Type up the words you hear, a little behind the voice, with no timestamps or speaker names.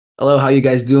Hello, how you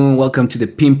guys doing? Welcome to the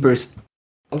Pimpers.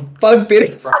 Oh, fuck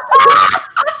it.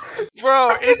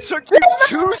 Bro, it took you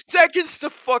 2 seconds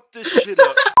to fuck this shit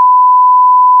up.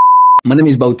 My name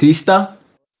is Bautista,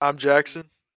 I'm Jackson.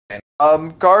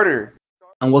 Carter.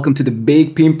 and welcome to the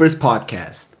Big Pimpers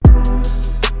podcast.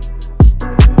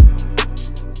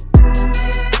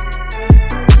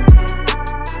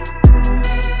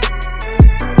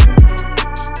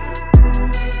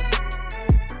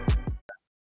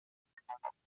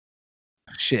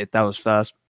 Shit, that was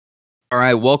fast. All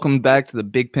right, welcome back to the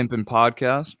Big Pimpin'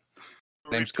 Podcast.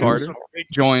 Name's Carter.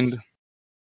 Joined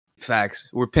facts.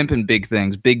 We're pimping big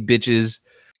things, big bitches,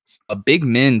 big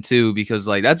men too, because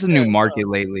like that's a new market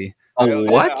lately. Oh,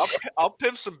 what? I'll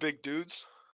pimp some big dudes.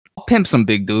 I'll pimp some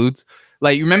big dudes.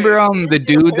 Like you remember the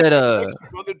dude that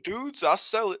Other dudes, I'll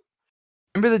sell it.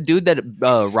 remember the dude that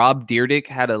Rob Dyrdek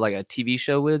had a TV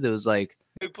show with? It was like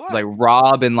Big Black.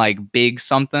 Rob and like Big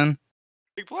something.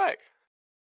 Big Black.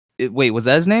 Wait, was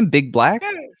that his name? Big Black?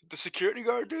 Yeah, the security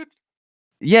guard dude.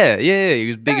 Yeah. He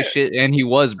was big as shit, and he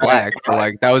was black. So,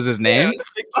 like that was his name.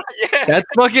 Yeah. That's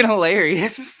fucking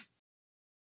hilarious.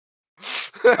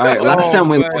 All right, last time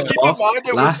we man. left Keep in off. mind,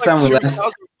 it Last was time we like left.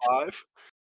 2005.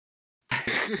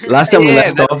 Last time we Yeah,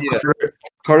 left that's off, it.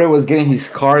 Carter was getting his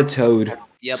car towed.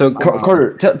 Yep. So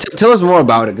Carter, tell us more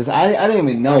about it, because I didn't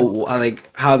even know like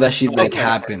how that shit like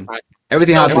happened.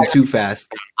 Everything happened too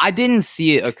fast. I didn't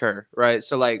see it occur, right?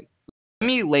 So like let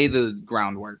me lay the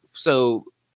groundwork. So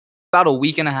about a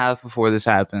week and a half before this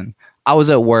happened, I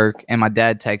was at work and my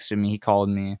dad texted me, he called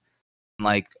me, and,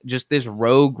 like just this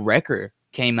rogue wrecker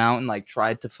came out and like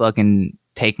tried to fucking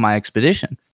take my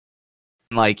expedition.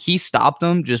 And, like he stopped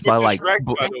him just by Which is like wrecked,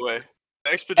 by the way. The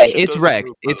Hey, expedition it's doesn't wrecked.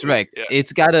 move, by It's the way. wrecked. Yeah.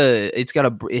 It's got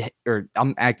a or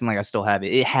I'm acting like I still have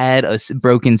it. It had a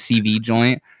broken CV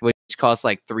joint, which costs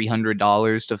like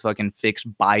 $300 to fucking fix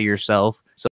by yourself.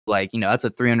 So like that's a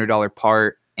 $300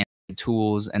 part and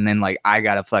tools, and then like I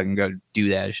gotta fucking go do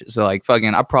that shit. So like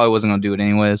fucking I probably wasn't gonna do it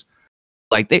anyways.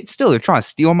 Like they're trying to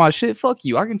steal my shit. Fuck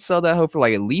you. I can sell that hoe for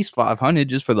like at least 500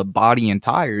 just for the body and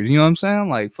tires. You know what I'm saying?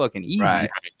 Like fucking easy. Right.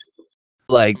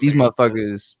 Like these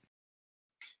motherfuckers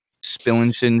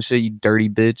spilling shit and shit, you dirty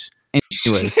bitch.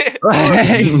 Anyway,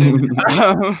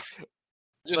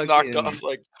 Just knocked fucking- off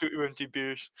like 2 empty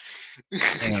beers.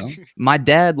 my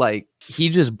dad, like, he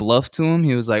just bluffed to him.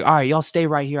 He was like, all right, y'all stay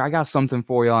right here. I got something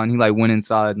for y'all. And he like went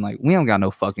inside and like, we don't got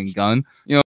no fucking gun.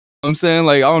 You know what I'm saying?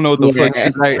 Like, I don't know what the fuck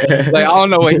he's like I don't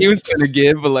know what he was gonna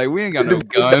give, but like we ain't got no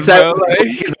gun, bro. Like,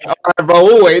 He's like, all right, bro,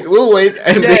 we'll wait.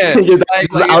 And Yeah, then you're like-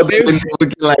 just like, out if there they-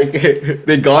 looking like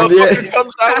they gone Motherfucker yet.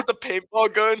 comes out with a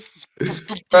paintball gun.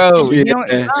 bro,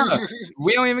 Yeah.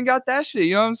 we don't even got that shit.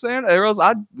 You know what I'm saying? Or else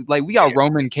we got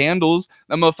Roman candles.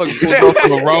 That motherfucker pulls off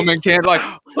with a Roman candle. Like,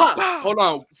 hold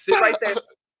on, sit right there.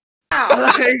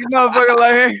 Like, motherfucker,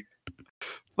 like,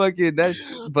 fucking that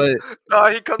shit. But Nah,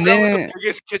 he comes out with Then- the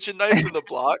biggest kitchen knife in the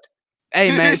block.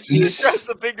 hey, man, He grabs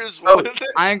the biggest Bro, one.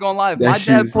 I ain't gonna lie. If That my shit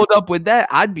dad is- pulled up with that,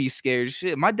 I'd be scared as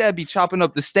shit. My dad be chopping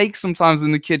up the steak sometimes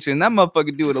in the kitchen. That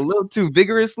motherfucker do it a little too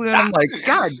vigorously, and I'm like,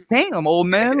 God damn, old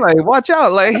man, like, watch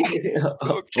out, like,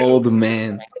 Okay. Old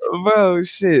man. bro,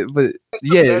 shit. But That's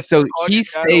the yeah, best so call he you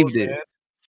got, saved old it. man.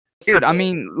 Dude, I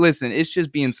mean, listen, it's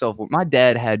just being self. My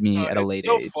dad had me at a It's late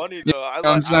so age. funny though. I what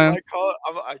I'm like, saying?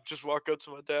 I just walk up to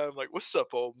my dad. I'm like, "What's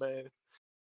up, old man?"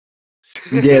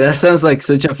 Yeah, that sounds like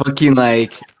such a fucking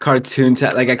like cartoon,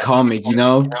 like a comic, you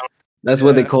know? That's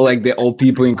what they Yeah. call like the old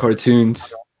people in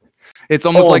cartoons. It's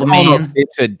almost Old like calling a man.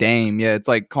 bitch a dame. Yeah, it's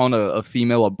like calling a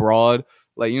female a broad.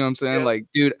 Like, you know what I'm saying? Yeah. Like,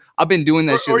 dude, I've been doing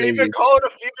that shit Or lately. even calling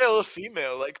a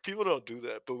female. Like people don't do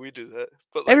that, but we do that.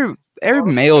 But like, Every call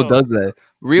a male female- does that.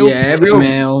 Real, Yeah, every real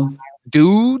male.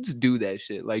 dudes do that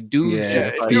shit. Like dudes, Yeah,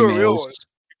 if like, you're a real females. one.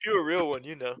 If you're a real one,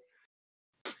 you know.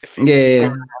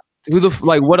 Yeah, who the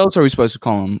like? What else are we supposed to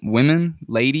call them? Women,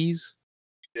 ladies.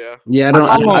 Yeah. yeah. I don't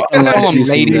I call like them using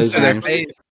ladies those to their names.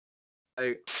 face.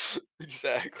 Like,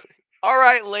 Exactly. All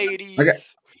right, ladies.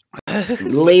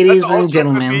 Ladies That's also and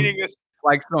gentlemen. demeaning as-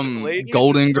 like some Ladies is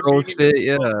Golden Girl demeaning as shit.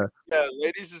 Yeah. fuck. Yeah,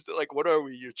 ladies is like, what are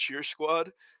we? Your cheer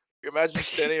squad? Imagine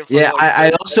standing in front Yeah, of like,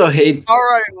 I also hate all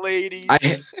right, ladies. Bro,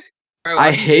 I are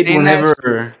you hate saying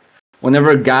that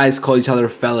whenever guys call each other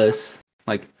fellas.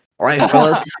 Like, all right,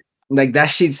 fellas. Like that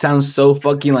shit sounds so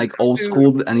fucking like old Dude.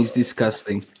 school and it's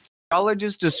disgusting. Y'all are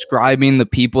just describing the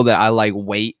people that I like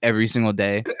wait every single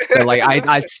day. That like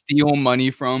I steal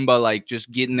money from by like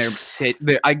just getting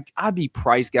I'd be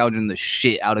price gouging the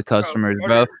shit out of customers, bro.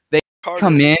 Carter, They Carter,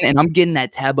 come in and I'm getting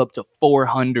that tab up to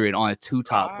 400 on a two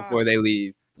top Ah. before they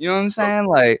leave. You know what I'm saying?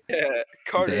 Like, Yeah,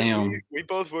 Carter. Damn. We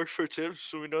both work for tips,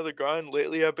 so we know the grind.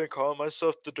 Lately, I've been calling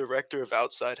myself the director of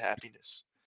outside happiness.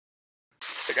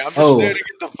 Like, I'm just Oh, there to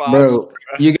get the vibes. bro,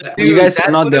 you Dude, guys are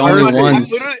that's not the Literally, only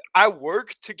perfect. ones. I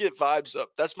work to get vibes up.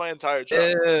 That's my entire job.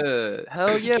 Yeah,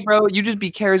 hell yeah, bro. You just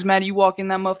be charismatic. You walk in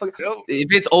that motherfucker. Yo,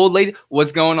 If it's old lady,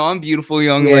 what's going on, beautiful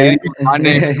young Yeah. lady? My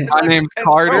name's and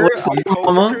Carter. bro, What's my up,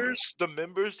 mama? coworkers, the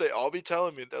members, they all be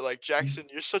telling me, they're like, Jackson,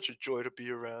 you're such a joy to be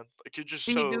around. Like, you're just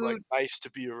See, so like dude. nice to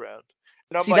be around.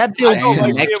 And I'm See, like, that I builds don't like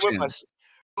being with connection. myself.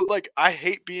 But like, I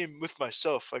hate being with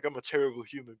myself. Like, I'm a terrible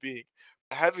human being.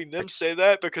 Having them say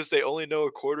that because they only know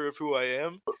a quarter of who I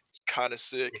am, it's kind of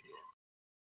sick.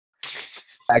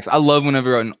 Facts. I love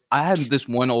whenever I had this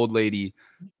one old lady.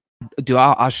 Dude,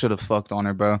 I should have fucked on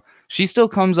her, bro. She still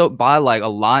comes up by like a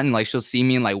lot and like she'll see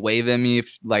me and like wave at me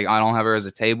if like I don't have her as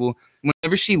a table.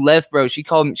 Whenever she left, bro, she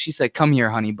called me, she said, "Come here,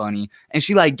 honey bunny." And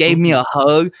she like gave me a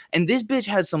hug. And this bitch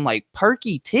had some like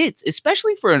perky tits,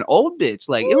 especially for an old bitch.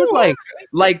 Like it was Ooh,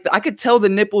 like I could tell the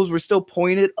nipples were still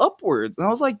pointed upwards. And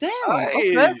I was like, damn,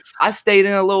 okay. nice. I stayed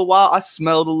in a little while. I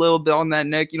smelled a little bit on that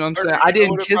neck, you know what I'm saying? Carter, I you know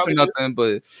didn't what it kiss or probably is? nothing,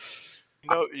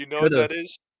 but You know what coulda. that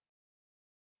is?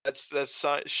 That's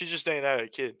sign. She just ain't had a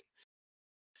kid.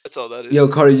 That's all that is. Yo,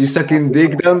 Carter, you sucking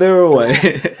dick down there or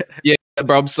what? Yeah,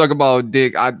 bro, I'm stuck about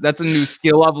dick. That's a new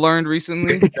skill I've learned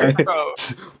recently. Bro,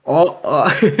 Oh,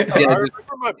 I Yeah, remember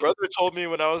my brother told me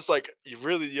when I was like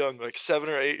really young, like 7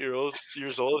 or 8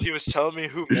 years old. He was telling me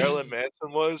who Marilyn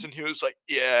Manson was, and he was like,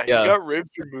 "Yeah, he Yeah. got ribs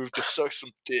removed to suck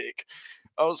some dick."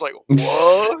 I was like,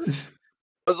 "What?"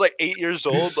 I was like 8 years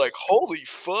old. Like, holy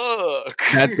fuck!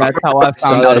 that's how I Saw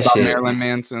found out that about shit. Marilyn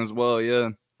Manson as well. Yeah,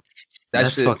 that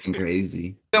That's shit. fucking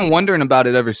crazy. I've been wondering about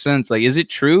it ever since. Like, is it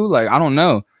true? Like, I don't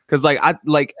know. Cause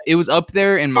like it was up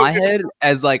there in my head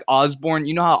as like Osborne.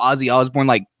 You know how Ozzy Osbourne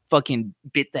like fucking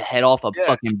bit the head off a Yeah.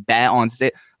 fucking bat on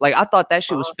stage. Like I thought that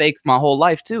shit was fake my whole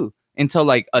life too. Until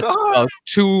like a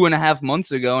 2.5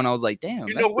 months ago, and I was like, damn.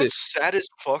 You know what's sad as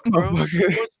fuck, bro?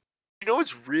 Motherfucker. You know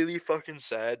what's really fucking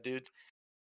sad, dude?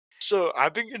 So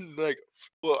I've been getting like,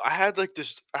 well, I had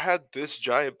this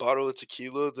giant bottle of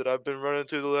tequila that I've been running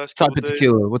through the last Type couple of days.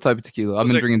 tequila? What type of tequila? I've Was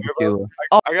been it drinking Cuervo? tequila. I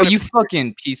Oh, got it you for free.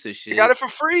 fucking piece of shit. I got it for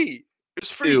free. It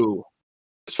was free. Ew.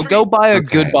 It's So free. go buy a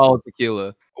good Okay. bottle of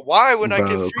tequila. Why when I get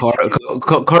Bro, free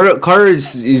tequila? Carter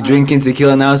is drinking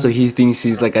tequila now, so he thinks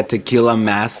he's like a tequila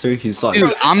master. He's like, Dude, Bro,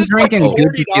 this I'm is like drinking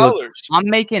good tequila. $40. I'm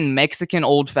making Mexican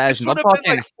old This fashions. I'm would have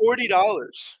been talking, like $40.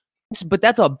 but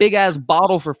that's a big ass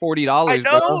bottle for $40, I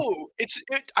bro. know.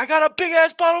 I got a big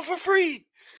ass bottle for free.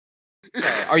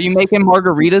 Are you making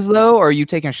margaritas though, or are you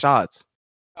taking shots?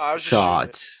 I was just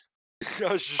shots. shooting it.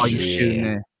 I was just Are you shooting it. shooting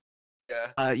Yeah.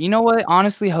 it? Yeah. You know what?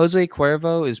 Honestly, Jose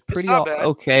Cuervo is pretty not bad.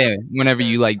 okay whenever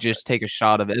you Yeah. like just take a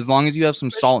shot of it, as long as you have some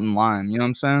salt and lime. You know what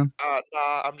I'm saying?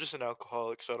 Nah, I'm just an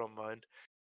alcoholic, so I don't mind.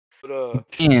 But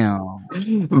Damn.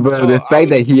 Bro, So the fact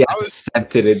that he I was-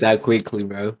 accepted it that quickly,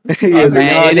 bro. He was like,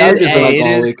 Man, oh, it yeah, I'm is- just an hey, it is-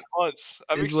 alcoholic. months.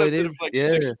 I've Is what it accepted it is, for like yeah.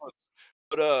 6 months.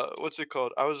 But what's it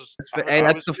called? I was. Hey, I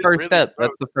that's was the getting first really step.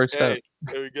 drunk. That's the first step. Hey,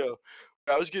 there we go.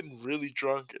 I was getting really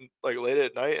drunk and like late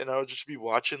at night, and I would just be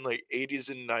watching like 80s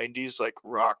and 90s like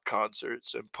rock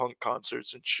concerts and punk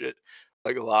concerts and shit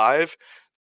like live,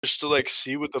 just to like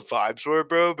see what the vibes were,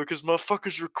 bro. Because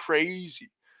motherfuckers were crazy.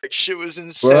 Like shit was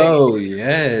insane. Bro,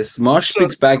 yes. Mosh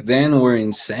pits back then were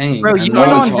insane. Bro, and you no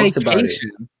went one on talks about it.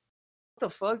 vacation. What the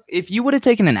fuck? If you would have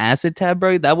taken an acid tab,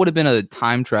 bro, that would have been a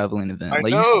time traveling event. I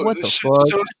Like, know what this the shit's fuck?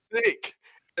 so sick.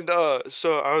 And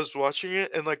so I was watching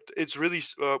it, and like it's really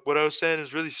what I was saying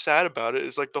is really sad about it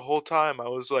is like the whole time I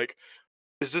was like,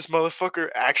 is this motherfucker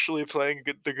actually playing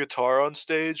the guitar on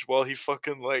stage while he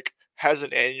fucking like has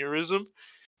an aneurysm?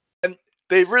 And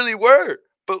they really were.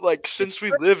 But like since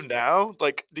we live now,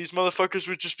 like these motherfuckers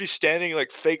would just be standing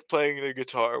like fake playing the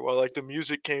guitar while like the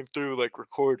music came through like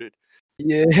recorded.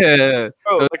 Yeah.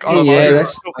 Bro, like Oh, Yeah, motherfuckers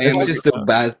that's playing the just the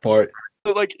bad part.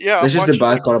 But, like yeah, That's I'm just the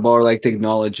watching, bad part about like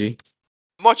technology.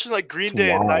 I'm watching like Green Day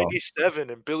in wild. '97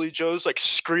 and Billy Joe's like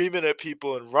screaming at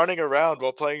people and running around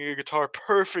while playing a guitar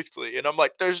perfectly, and I'm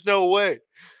like, there's no way.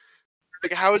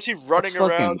 Like, how is he running fucking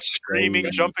around, screaming,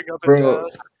 crazy. jumping up and Bro, down?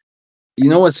 you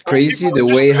know what's Old crazy? people The are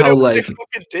just way good how at what like they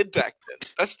fucking did back then.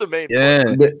 That's the main Yeah.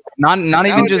 point. the, Not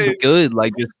even just Nowadays- good,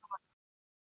 like just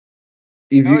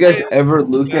if you guys Nowadays- ever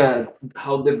look at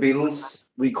how the Beatles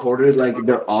recorded like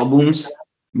their albums,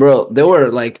 bro, they were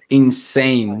like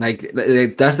insane. Like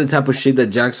that's the type of shit that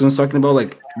Jackson's talking about.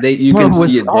 Like you Bro, can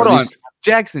see it. hold Bro. on.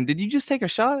 Jackson, did you just take a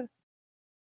shot?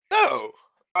 No,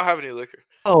 I don't have any liquor.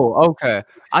 Oh, okay.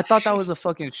 I thought that was a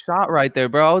fucking shot right there,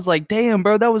 bro. I was like, damn,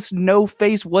 bro, that was no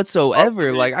face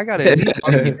whatsoever. me. Like, I gotta need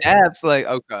fucking dabs. Like,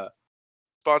 okay.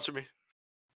 Sponsor me.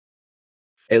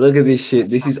 Hey, look at this shit.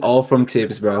 This is all from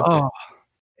tips, bro. Oh,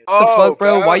 What the fuck,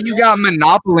 bro? Why God. you got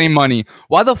Monopoly money?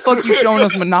 Why the fuck you showing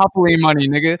us Monopoly money,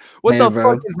 nigga? What Hey, the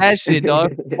bro. fuck is that shit,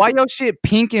 dog? Why your shit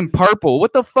pink and purple?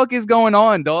 What the fuck is going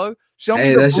on, dog? Show me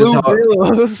Hey, the that's just blue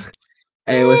how. bills.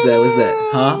 Hey, what's that? What's that?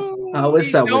 Huh?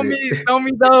 What's up Show with me, it? show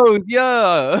me those.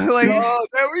 Yeah, like Oh,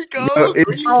 there we Bro, go.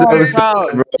 it's oh, so I'm sad,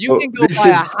 proud. You bro. can go This buy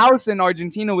a shit's, house in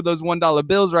Argentina with those $1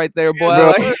 bills right there, boy.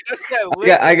 Yeah, bro. Like, that's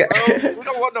that I liquor, bro. got, We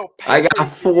don't want no I paper.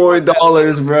 got We want that $4,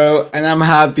 liquor. bro, and I'm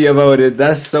happy about it.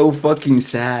 That's so fucking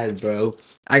sad, bro.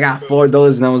 I got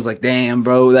 $4, and I was like, damn,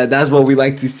 bro. That's what we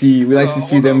like to see. We like to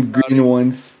see Hold on, them green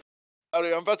ones.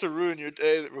 Howdy, I'm about to ruin your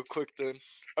day real quick then.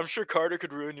 I'm sure Carter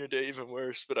could ruin your day even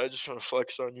worse, but I just want to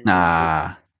flex on you. real quick.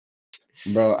 Nah,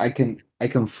 bro. I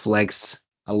can flex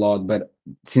a lot, but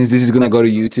since this is gonna go to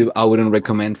YouTube, I wouldn't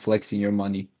recommend flexing your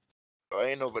money. Oh,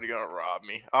 ain't nobody gonna rob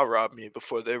me. I'll rob me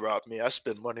before they rob me. I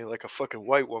spend money like a fucking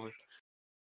white woman.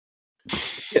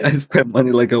 I spend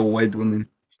money like a white woman.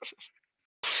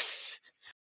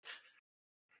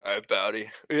 Alright, Bowdy.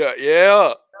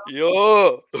 Yeah.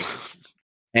 Yo.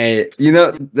 Hey, you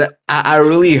know that I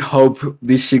really hope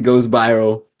this shit goes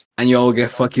viral and you all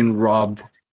get fucking robbed.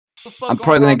 I'm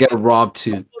probably gonna get robbed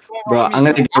too, bro. I'm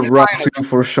gonna get robbed too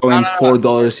for showing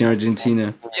 $4 in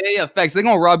Argentina. yeah, facts. They're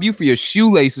gonna rob you for your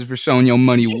shoelaces for showing your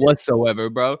money whatsoever,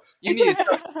 bro. You need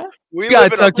to We You gotta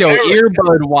live in tuck your America.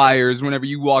 earbud wires whenever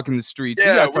you walk in the streets. You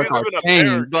Yeah, gotta we tuck our live in chains,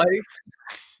 America. buddy.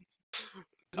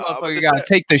 Nah, but Motherfucker this gotta that-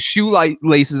 take the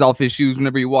laces off his shoes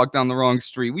whenever you walk down the wrong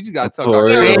street. We just gotta Of tuck our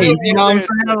course. chains. You know what I'm Yeah.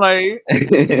 saying? Like,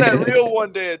 it's that real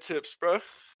one day at tips, bro.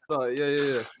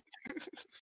 yeah.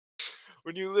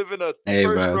 When you live in a Hey,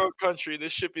 first bro. world country,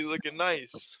 this should be looking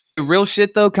nice. The real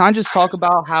shit though, can I just talk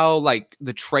about how like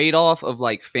the trade-off of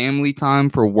like family time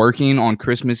for working on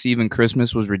Christmas Eve and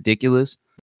Christmas was ridiculous?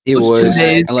 It Those was 2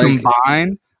 days like,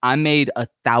 combined, I made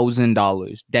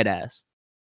 $1,000 dead ass.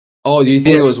 oh, do you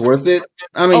think it was worth it?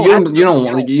 I mean, Oh,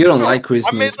 you don't like I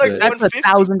Christmas, made like but That's $150.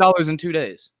 $1,000 in 2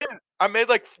 days. I made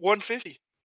like 150.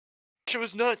 Shit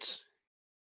was nuts.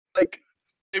 Like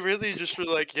they really just were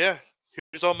like, yeah,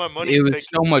 here's all my money. It was Thanks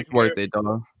so for much taking care worth of it,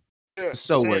 dog. it." Yeah,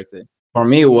 So same. worth it. for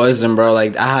me it wasn't, bro.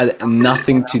 Like I had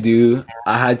nothing to do.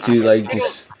 I had to like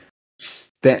just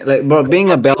like, bro. Being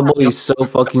available is so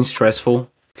fucking stressful.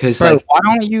 Cause Bro, like why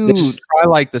don't you this- try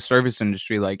like the service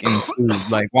industry, like in food?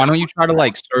 Like, why don't you try to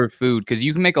like serve food? Because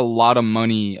you can make a lot of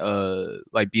money,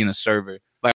 like being a server.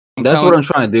 Like, that's what I'm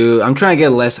trying to do. I'm trying to get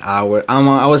less hour.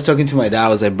 I was talking to my dad. I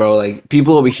was like, bro, like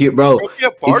people over here, bro. Go be a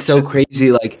It's so bartender.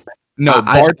 crazy. Like No,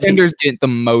 I- bartenders get the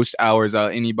most hours out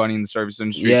of anybody in the service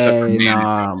industry. except yeah, for managers.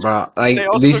 nah, bro. Like They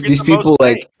also these get these the most people,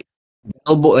 pay.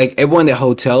 like everyone in the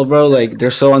hotel, bro. Like they're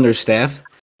so understaffed.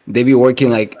 They be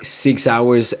working like 6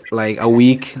 hours like a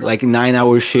week, like 9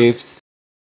 hour shifts,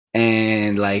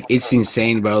 and like it's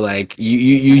insane, bro. Like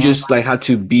you just like have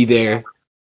to be there,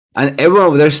 and everyone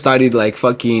over there studied like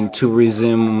fucking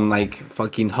tourism, like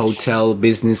fucking hotel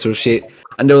business or shit,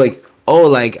 and they're like, oh,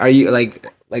 like are you like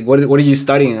what are you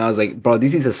studying? And I was like, bro,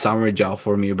 this is a summer job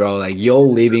for me, bro. Like you're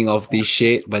living off this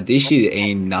shit, but this shit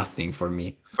ain't nothing for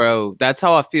me. Bro, that's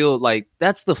how I feel. Like,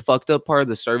 that's the fucked up part of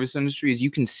the service industry is you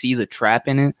can see the trap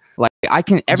in it. Like, I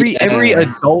can every Yeah.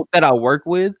 adult that I work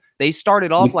with, they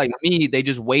started off You- like me. They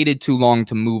just waited too long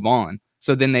to move on,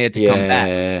 so then they had to come back.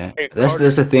 Yeah, Hey, that's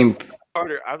the thing.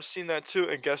 Carter, I've seen that too,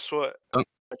 and guess what? Oh.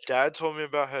 My dad told me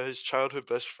about how his childhood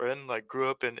best friend like grew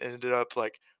up and ended up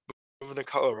like moving to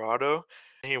Colorado.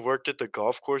 And he worked at the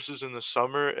golf courses in the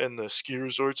summer and the ski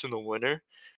resorts in the winter.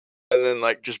 And then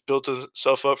like just built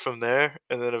himself up from there.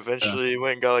 And then eventually he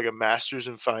went and got like a master's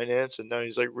in finance, and now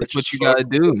he's like rich That's what as you fuck gotta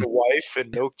do. with a wife and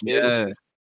no kids. Yeah.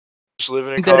 Just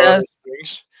living in Ain't that Colorado ass?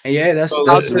 Springs. Yeah, that's So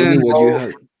that's listen, really what you bro.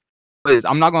 heard. Is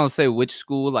I'm not gonna say which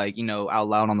school, like, you know, out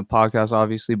loud on the podcast,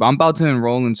 obviously, but I'm about to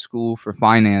enroll in school for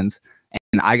finance,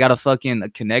 and I got a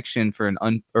connection for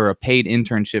a paid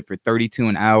internship for 32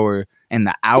 an hour, and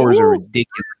the hours are Ooh.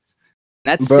 ridiculous.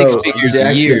 That's Bro, 6 figures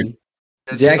a year.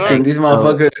 Jackson, this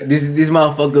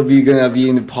motherfucker be gonna be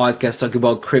in the podcast talking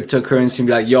about cryptocurrency and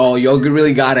be like, yo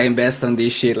really gotta invest on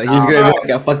this shit. Like he's gonna be like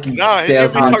a fucking No, he's gonna be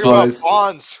salesman talking to about us.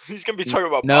 bonds. He's gonna be talking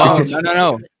about No, bonds.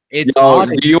 no. It's Yo,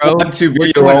 audits, do you bro. want to We're be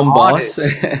your doing own boss?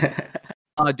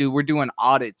 Dude, we're doing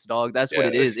audits, dog. That's what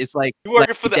it Yeah. is. It's like You working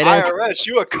like, for the deadass- IRS?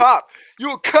 You a cop?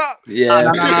 You a cop? Yeah,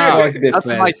 No. fuck the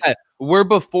Nothing like feds. that. We're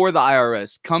before the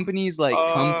IRS. Companies like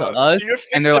come to us So you're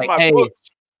and they're fixing like, my "Hey, books.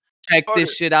 check Carter,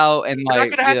 this shit out," and You're not like,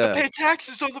 gonna have yeah. to pay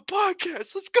taxes on the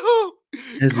podcast. Let's go.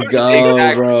 Let's Carter, go,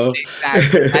 Exactly, bro.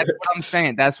 Exactly. That's what I'm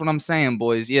saying. That's what I'm saying,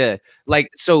 boys. Yeah. Like,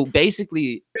 so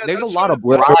basically, Yeah, there's a that's lot of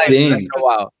what- bribes We're that in. go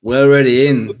out. We're already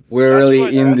in. We're That's really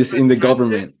what in my this in the best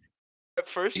friend did. government. At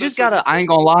first, You just that's what gotta. he I ain't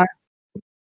did. gonna lie.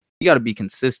 You got to be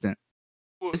consistent.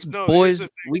 Well, This no, here's boys, the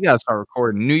thing. we got to start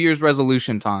recording. New Year's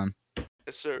resolution time.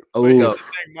 Yes, sir. Oh. But here's Go. the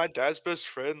thing. My dad's best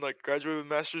friend, like, graduated with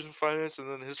master's in finance, and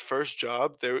then his first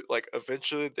job, they were like,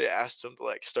 eventually they asked him to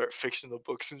like start fixing the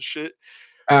books and shit.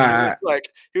 And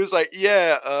he was like,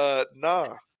 yeah,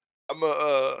 nah, I'm go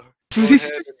ahead and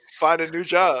find a new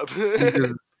job.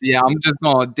 I'm just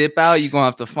gonna dip out. You're gonna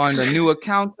have to find a new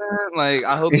accountant. Like,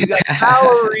 I hope you got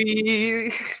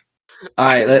salary. All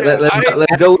right, Yeah,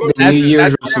 let's go with the New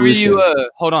Year's That's whenever resolution.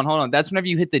 hold on. That's whenever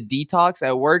you hit the detox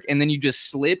at work, and then you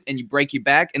just slip and you break your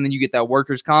back, and then you get that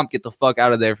workers' comp. Get the fuck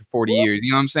out of there for 40 years.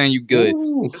 You know what I'm saying? You good,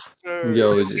 Ooh. Yes, sir.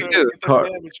 Yo, Yes, dude. sir. Dude, Get them Car-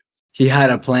 damages. He had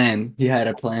a plan. He had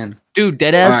a plan. dude.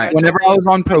 Deadass. All right. Whenever I was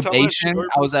on Can I tell my probation, story?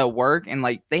 I was at work, and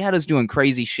like they had us doing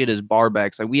crazy shit as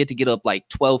barbacks. Like we had to get up like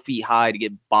 12 feet high to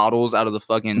get bottles out of the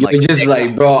fucking You're just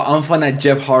like, bro, I'm fun at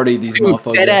Jeff Hardy. These Dude,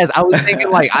 motherfuckers. deadass. I was thinking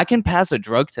like I can pass a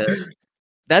drug test.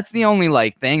 That's the only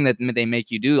like thing that they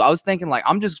make you do. I was thinking like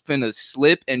I'm just finna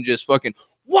slip and just fucking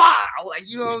wow, like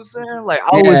you know what I'm saying? Like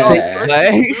I was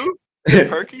thinking like,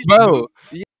 Perky, bro,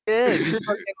 yeah, just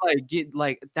fucking like get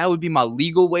like that would be my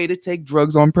legal way to take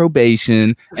drugs on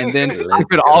probation, and then I Let's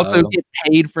could also go. get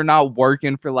paid for not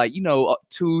working for like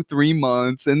 2-3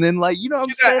 months, and then like you know what I'm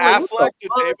Get saying? that Like, Aflac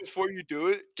the day before you do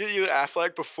it. Get you the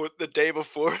Aflac before the day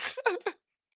before.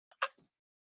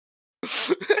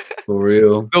 For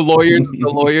real. the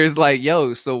lawyer's like,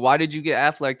 yo, so why did you get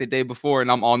Affleck the day before?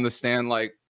 And I'm on the stand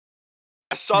like,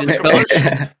 I saw the Just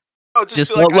commercial. No, just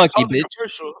be like, felt I saw lucky, the bitch.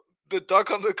 commercial. The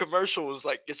duck on the commercial was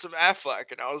like, get some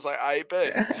Aflac, and I was like, I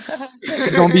bet.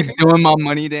 He's gonna be doing my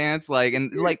money dance, like,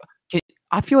 and like,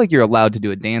 I feel like you're allowed to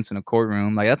do a dance in a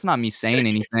courtroom. Like, that's not me saying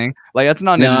anything. Like, that's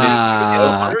not an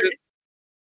Nah. I'm just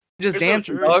There's no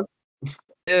dancing, jury. dog.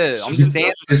 Yeah, I'm Just just the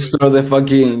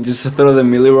dancing. Just throw the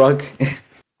Millie Rock.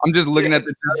 I'm just looking at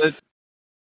the judge.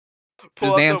 Pull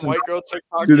Just out dancing. the white girl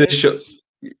TikTok. Do the show.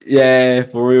 Yeah,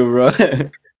 for real, bro.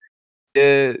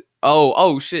 Yeah.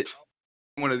 Oh shit.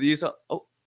 One of these. Oh,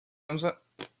 I'm sorry.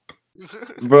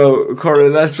 Bro, Carter,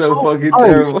 that's so fucking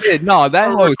terrible. Shit. No, that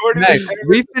Bro, host. recording the Next. camera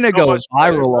We is finna so go much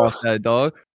better, viral bro. off that,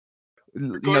 dog.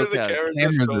 Go to the cap, cameras is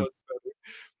cameras so is- much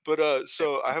better. But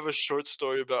so I have a short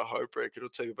story about heartbreak. It'll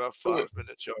take about 5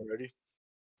 minutes. Y'all ready?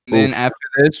 And then Oof. after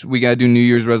this, we gotta do New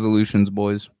Year's resolutions,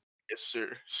 boys. Yes, sir.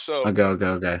 So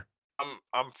Okay.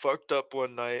 I'm fucked up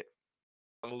one night.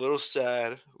 I'm a little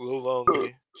sad, a little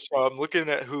lonely. So I'm looking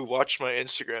at who watched my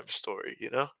Instagram story, you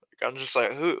know? Like I'm just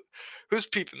like, who's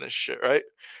peeping this shit, right?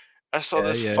 I saw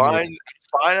this fine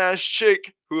ass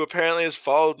chick who apparently has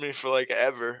followed me for like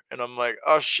ever, and I'm like,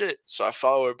 oh shit. So I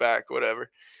follow her back, whatever.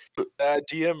 I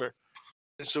DM her.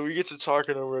 And so we get to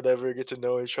talking or whatever, get to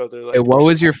know each other. Like Hey, what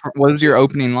was your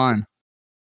opening line?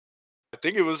 I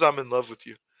think it was I'm in love with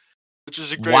you. Which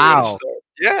is a great way to Wow. start.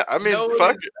 Yeah, I mean,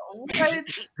 fuck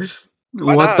it.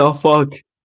 Why What not? the fuck?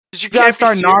 'Cause You gotta can't be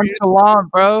start serious.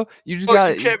 nonchalant, bro. You just Look,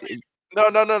 got. you can't be.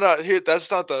 No. Here,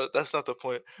 that's not the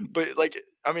point. But like,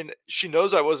 I mean, she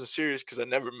knows I wasn't serious because I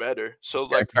never met her. So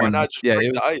like, why not just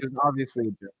break the ice? It was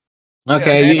obviously.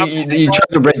 Okay, and you try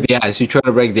to break the ice. You try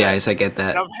to break the ice. I get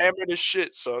that. And I'm hammered as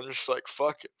shit, so I'm just like,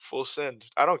 fuck it, full send.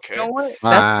 I don't care. You know what?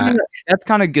 Alright. That's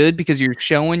kind of good because you're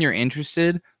showing you're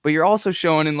interested, but you're also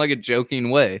showing in like a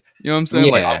joking way. You know what I'm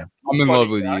saying? Like Yeah. I'm in Funny love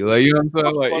with guy. you. Like you know what I'm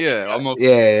I'm saying? Like funny yeah, guy. I'm a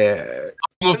Yeah.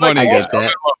 And, funny I guy. get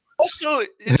that. Also,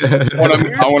 it's weird.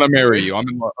 I want to marry you. I'm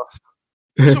in love.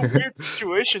 It's a weird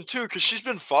situation too, because she's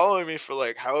been following me for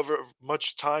like however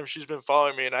much time she's been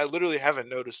following me, and I literally haven't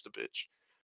noticed the bitch.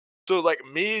 So like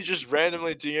me just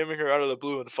randomly DMing her out of the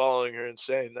blue and following her and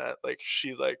saying that, like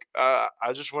she like I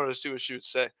just wanted to see what she would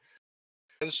say.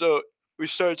 And so we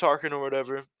started talking or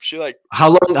whatever. She like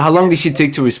How long did she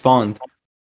take to respond?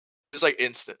 it's like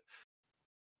instant.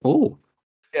 Oh.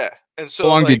 Yeah. And so How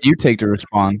long like, did you take to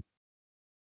respond?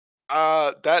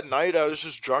 that night I was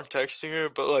just drunk texting her,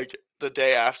 but like the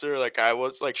day after, like I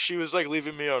was like she was like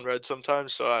leaving me on red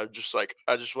sometimes, so I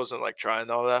just wasn't like trying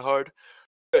all that hard.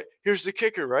 But here's the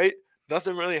kicker, right?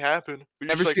 Nothing really happened. We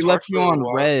Whenever just, like, she left talked for you a little on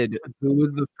while. red, who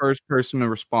was the first person to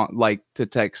respond, like to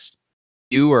text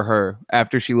you or her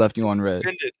after she left you on red?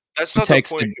 Ended. That's Who not the texted?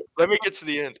 point. Let me get to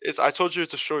the end. I told you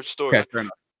it's a short story. Okay, fair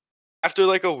enough. After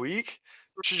like a week,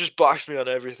 she just blocks me on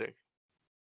everything.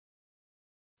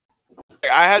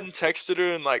 Like, I hadn't texted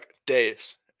her in like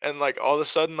days, and like all of a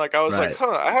sudden, like I was like,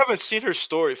 Right. I haven't seen her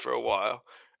story for a while,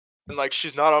 and like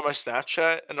she's not on my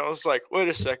Snapchat, and I was like, wait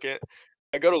a second.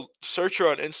 I go to search her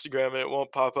on Instagram and it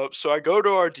won't pop up. So I go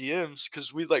to our DMs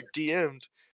because we like DM'd.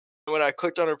 And when I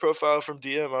clicked on her profile from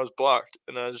DM, I was blocked,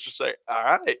 and I was just like, all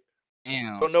right,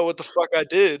 Damn. don't know what the fuck I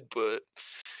did, but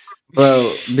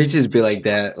Bro, bitches be like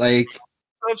that. Like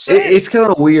what I'm saying. It's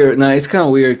kind of weird. No, it's kind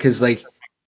of weird because like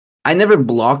I never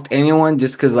blocked anyone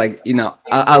just because like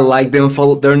I like them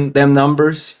follow them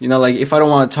numbers. Like if I don't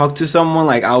want to talk to someone,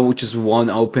 like I would just want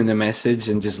to open the message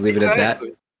and just leave it at that.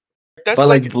 Exactly. That's But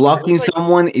like like blocking that's like,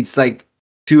 someone, it's like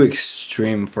too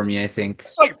extreme for me. I think.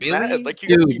 it's like Really? mad. Like you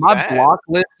gotta Dude, be my mad. block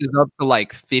list is up to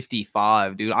like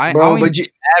 55, dude. I Bro, don't but even you,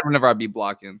 get mad whenever I be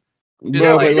blocking.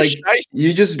 bro, like, but you're like shiesty.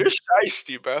 you just, You're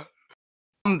shiesty, bro.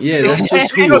 yeah, You know, that's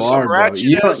just who you you know some are, bro. ratchet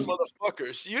You ass don't,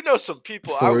 motherfuckers. You know some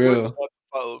people I for wouldn't real. want to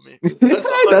follow me. That's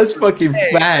 100%. That's fucking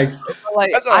Hey, facts.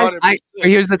 like That's I 100%. but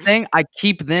here's the thing, I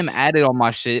keep them added on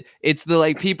my shit. It's the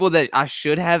like people that I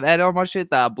should have added on my shit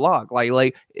that I block. Like you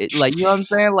know what I'm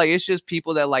saying? Like it's just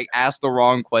people that like ask the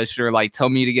wrong question or like tell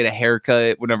me to get a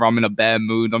haircut whenever I'm in a bad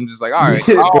mood. I'm just like, all right.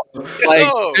 Bro, Like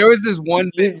No. there was this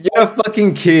one thing. you're a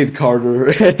fucking kid, Carter.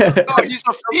 No, he's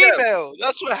a female.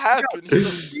 That's what happened. He's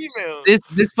a female.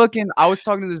 This fucking I was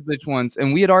talking to this bitch once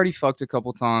and we had already fucked a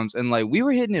couple times and like we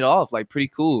were hitting it off like pretty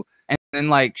cool. And then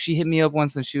like she hit me up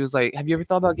once and she was like, "Have you ever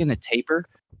thought about getting a taper?"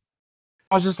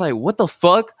 I was just like, "What the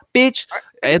fuck, bitch?"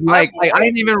 And like I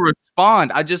didn't even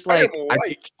respond. I just I am like I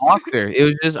white. just blocked her. It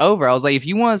was just over. I was like, if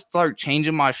you want to start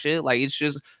changing my shit, like it's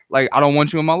just like I don't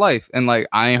want you in my life. And like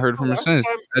I ain't heard from her Last since.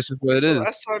 time- That's just what When's it the is.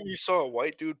 last time you saw a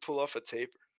white dude pull off a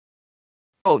taper?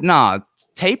 Oh nah,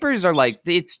 tapers are like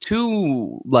it's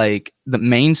too like the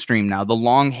mainstream now. The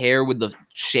long hair with the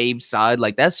shaved side,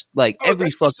 like that's like Oh,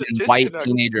 every that's just a fucking white disconnect.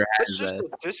 teenager That's has just that. a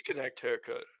disconnect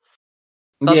haircut.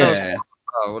 Thought that was- Yeah.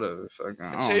 Oh, whatever. Fucking, A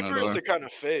I don't taper know. is dog. the kind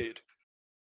of fade.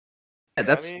 Yeah, I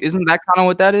that's mean- isn't that kind of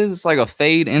what that is? It's like a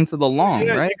fade into the long,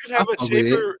 Yeah, right? you could have I a fuck with it.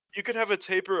 taper. You could have a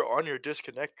taper on your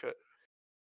disconnect cut.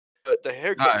 But the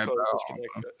haircut's Alright, called a bro. disconnect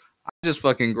cut. I just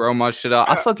fucking grow my shit out.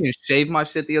 I Yeah. fucking shaved my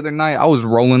shit the other night. I was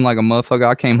rolling like a motherfucker.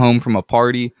 I came home from a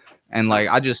party and like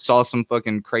I just saw some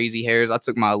fucking crazy hairs. I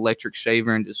took my electric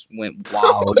shaver and just went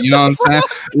wild. You know what I'm saying?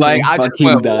 Like I just fucking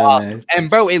went wild. dumbass. And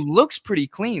bro, it looks pretty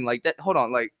clean. Like that. Hold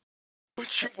on, like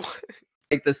What you want?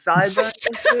 like the sideburns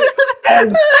and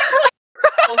shit.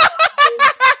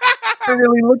 I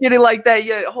really look at it like that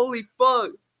yet. Holy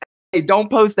fuck. Hey, don't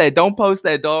post that. Don't post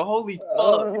that, dog. Holy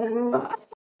fuck.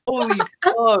 Holy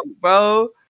fuck, bro.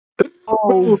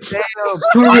 Oh, damn.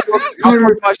 I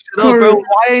fucked my shit up, bro.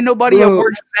 Why ain't nobody at Bro.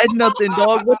 work said nothing,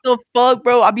 dog? What the fuck,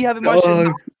 bro? I be having my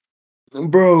shit.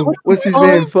 Bro, what's his fuck?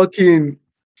 name? Fucking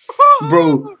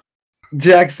bro,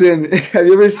 Jackson. Have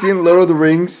you ever seen Lord of the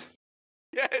Rings?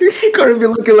 Yes. He gonna be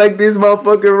looking like this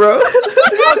motherfucker, bro.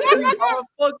 Fuck you, bro.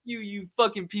 Fuck you, you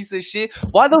fucking piece of shit.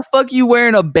 Why the fuck you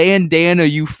wearing a bandana,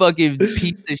 you fucking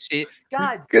piece of shit?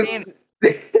 God damn.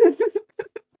 'Cause-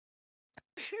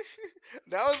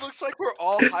 Now it looks like we're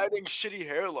all hiding shitty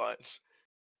hairlines.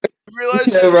 You realize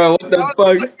Yeah, bro, what the now it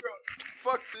looks fuck? like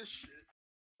fuck this shit.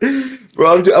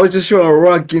 Bro, I was just trying to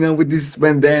rock, with this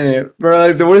bandana. Bro,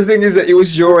 like, the worst thing is that it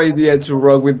was your idea to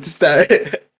rock with this style.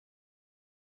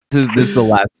 This is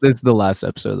the last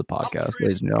episode of the podcast,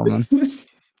 ladies and gentlemen.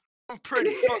 I'm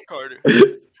pretty. Fuck Carter.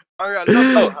 I got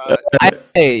nothing to hide.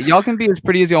 Hey, y'all can be as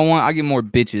pretty as y'all want. I get more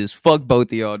bitches. Fuck both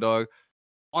of y'all, dog.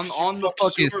 On You the fuck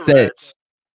fucking sewer set. rats.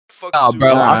 Fuck Nah, sewer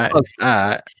bro, rats. I fuck,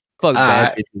 alright. fuck bad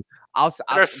alright. bitches. I'll,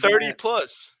 They're 30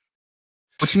 plus.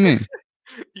 What you mean?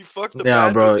 You fuck the Yeah,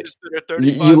 bad bro. bitches that are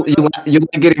You 35. you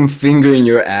like getting finger in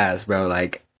your ass, bro.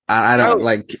 Like I don't Bro.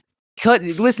 like.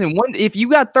 Listen, if you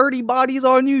got 30 bodies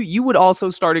on you, you would also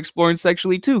start exploring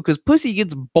sexually too, because pussy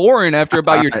gets boring after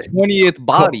about your 20th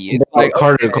body. It's Bro, like,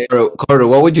 Carter, okay. Carter,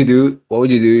 what would you do? What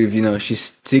would you do if she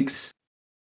sticks,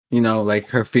 like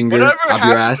her finger Whatever up your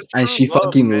happened ass to and true she love,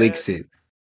 fucking man? licks it?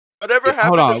 Whatever Yeah,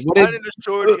 hold happened on, to what did- finding a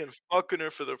shorty and fucking her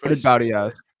for the What rest did of Bowdy your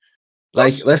ask?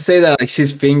 life? Like, let's say that like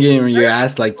she's fingering your Hey,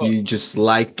 ass, like look. you just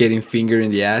like getting fingered in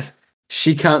the ass.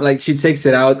 She can't like she takes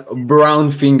it out,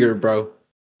 brown finger, bro,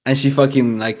 and she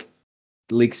fucking like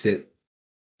licks it.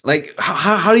 Like,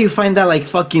 how do you find that like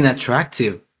fucking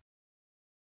attractive?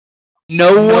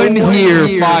 No one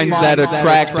here finds that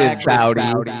attractive, Bowdy.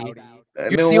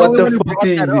 And You're then the what only the one who fuck brought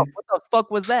do that you up. do? What the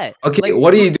fuck was that? Okay, Like,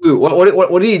 what do you do?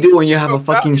 What do you do when you have Bro, a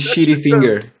fucking that's shitty just a-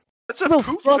 finger? That's a What the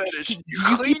poop fuck? fetish. Do You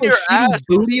you clean keep a your shitty ass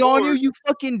booty on you, before. you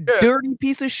fucking Yeah. dirty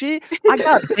piece of shit? I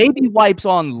got baby wipes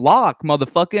on lock,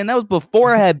 motherfucker, and that was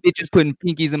before I had bitches putting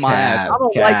pinkies in my ass. I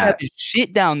don't like Cap. having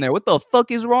shit down there. What the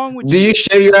fuck is wrong with Do you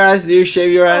shave your ass? Do you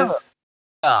shave your ass?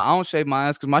 I don't shave my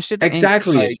ass because my shit ain't,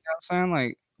 Exactly. like, you know what I'm saying?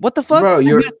 Like, what the fuck? Bro, I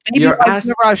your- use baby your wipes ass-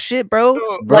 whenever I shit, bro.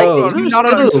 No, Bro, like, do you not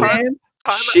still. understand?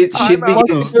 Shit time out,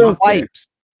 begins though. stuck there. Wipes.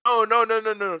 No.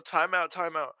 Time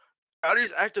out.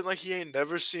 Bowdy's acting like he ain't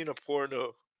never seen a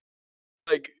porno.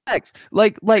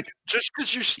 like Like just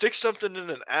because you stick something in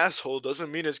an asshole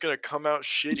doesn't mean it's gonna come out each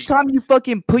shitty. time you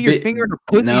fucking put your Bi- finger in a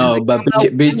pussy, does No, it but come out full of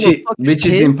fucking bitches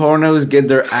piss? in pornos get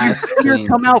their ass Finger clean.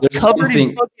 come out There's covered in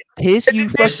something. fucking piss. And You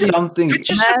then There's fucking something.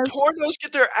 bitches in pornos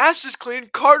get their asses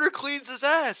cleaned. Carter cleans his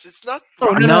ass. It's not. No,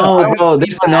 Rocket No, I don't bro. clean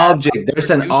There's my an ass. object. There's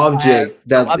an Douche my ass. object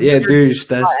No, that. I've Yeah, never douche. douched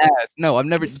That's. my ass. No, I've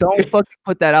never. Don't fucking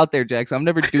put that out there, Jackson. I've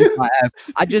never douched my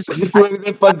ass. I just That's gonna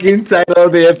be the fucking title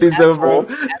of the episode, bro.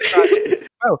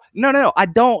 bro. No. I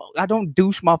don't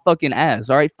douche my fucking ass.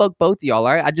 All right, fuck both of y'all.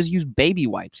 All right, I just use baby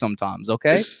wipes sometimes.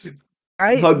 Okay. All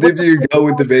right. How What deep the do you fuck go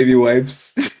with the baby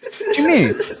wipes? What you mean?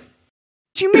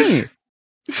 What you mean?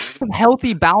 Some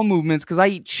healthy bowel movements because I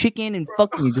eat chicken and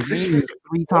fucking greens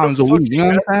 3 times a week. You know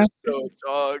what I'm saying? Episode,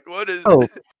 dog. What is Oh,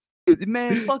 it?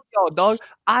 man, fuck y'all, dog.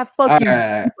 I fucking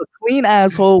Alright. keep a clean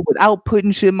asshole without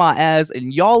putting shit in my ass,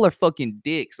 and y'all are fucking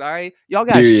dicks. All right, y'all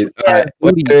got Period. shitty ass Alright,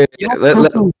 wait, booties. wait, Y'all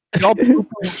let- poo-poo- y'all poo-poo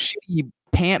shitty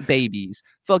pant babies.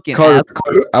 Fucking Carter,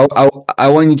 ass. I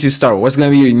want you to start. What's gonna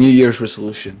be your New Year's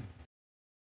resolution?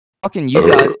 Fucking you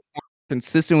guys are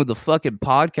consistent with the fucking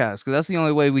podcast because that's the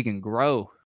only way we can grow.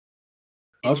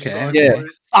 Okay. Yeah.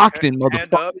 Boys, Stockton, hand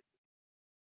motherfucker. up.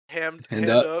 Hand Hand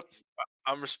up. up.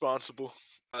 I'm responsible.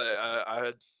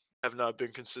 I have not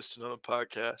been consistent on the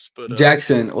podcast, but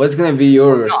Jackson, what's gonna be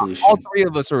your resolution? All 3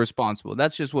 of us are responsible.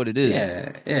 That's just what it is.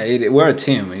 Yeah. We're a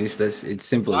team. It's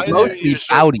simple as I that. know Mostly Year's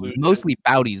Bowdy, resolution. mostly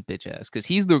Bowdy's bitch ass, because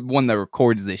he's the one that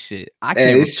records this shit. I Yeah,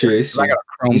 can't. it's true. It's I true. got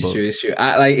a It's Chromebook. true. It's true.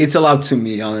 I like. It's all up to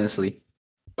me, honestly.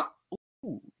 Ooh,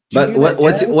 did you But hear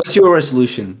that, Jack? what's your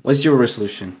resolution? What's your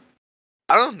resolution?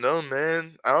 I don't know,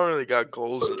 man. I don't really got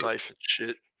goals in life and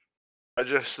shit. I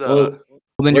just Well, Well,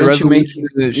 then why your don't you make-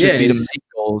 resolution should be to yes. make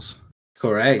goals.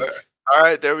 correct. all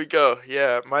right, there we go.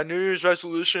 Yeah, my New Year's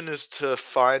resolution is to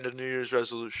find a New Year's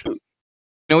resolution. You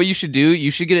know what you should do?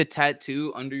 You should get a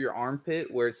tattoo under your armpit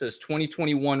where it says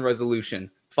 2021 resolution,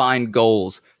 find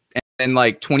goals, and then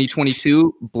like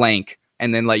 2022 blank,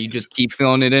 and then like you just keep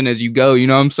filling it in as you go. You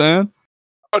know what I'm saying?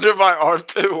 Under my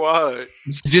armpit, why?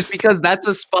 Just because that's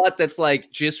a spot that's like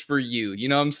just for you. You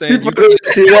know what I'm saying? People You don't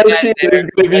see that that shit. there.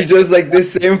 It's gonna be just like the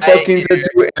same Hey, fucking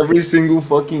tattoo every single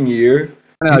fucking year.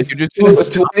 No, you're just gonna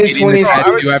stop getting the 2026.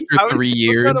 tattoo I after would 3 just put that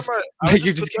years. on my- I Like, would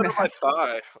you're just just put that on my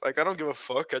thigh. Like I don't give a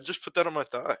fuck. I just put that on my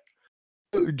thigh.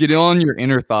 Get it on your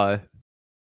inner thigh.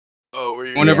 Oh, where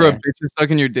you? Whenever a Yeah. bitch is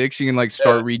sucking your dick, she can like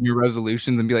start Yeah. reading your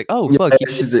resolutions and be like, "Oh Yeah, fuck, you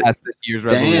she's did a- pass this year's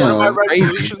Damn. resolution." One of my Crazy.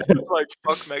 resolutions is like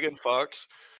fuck Megan Fox.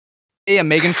 Yeah,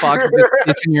 Megan Fox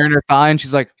gets in your inner thigh and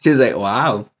she's like, She's like,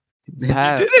 wow.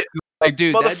 "Pass." Did it? Like,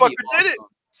 dude, that'd be Motherfucker did it. awesome.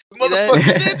 See that?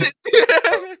 Motherfucker did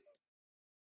it.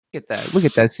 Look at that. Look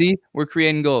at that. See, we're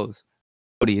creating goals.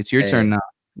 Cody, it's your Hey. turn now.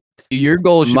 Your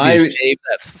goal should My- be to shave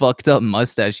that fucked up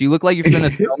mustache. You look like you're gonna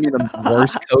sell me the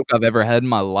worst coke I've ever had in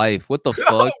my life. What the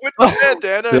fuck? With the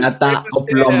bandana. his Plata name is o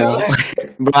plomo.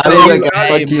 Pedro. Bro, I Oh, look like a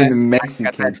hey, fucking man. Got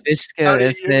Mexican. that fish scale. Howdy,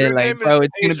 It's your there, name like, is bro,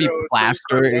 it's gonna be Pedro, so you plaster.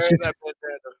 start It's wearing just that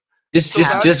bandana. Just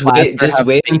So just how- wait. Just have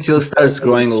wait until it pink starts hair.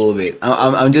 growing a little bit.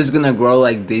 I'm just gonna grow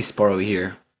like this part over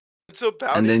here. So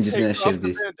Bounty And then just gonna takes off shave the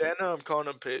this. bandana, I'm calling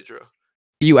him Pedro.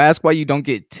 You ask why you don't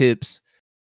get tips.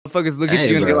 Motherfuckers look at Hey,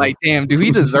 you and be bro. like, "Damn, do he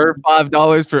deserve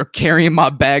 $5 for carrying my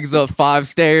bags up 5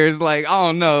 stairs?" Like, I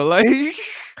don't know. Like,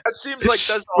 That seems like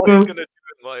that's all he's gonna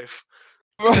do in life.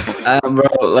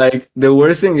 Bro, like the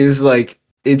worst thing is like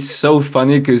it's so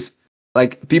funny because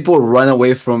like people run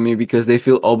away from me because they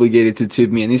feel obligated to tip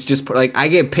me, and it's just like I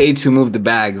get paid to move the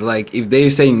bags. Like if they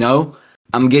say no,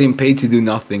 I'm getting paid to do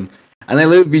nothing. And I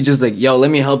literally be just like, yo, let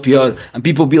me help you out. And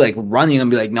people be like running and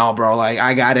be like, no, bro, like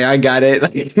I got it.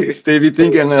 Like they be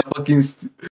thinking I'm gonna fucking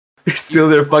steal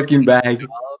their fucking bag.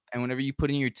 and whenever you put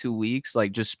in your 2 weeks,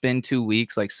 like just spend 2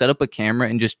 weeks, like set up a camera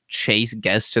and just chase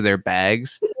guests to their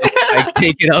bags, like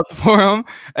take it up for them.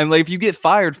 And like if you get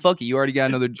fired, fuck it, you already got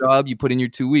another job. You put in your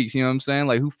 2 weeks. You know what I'm saying?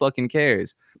 Like who fucking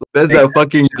cares? That's a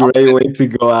fucking great way to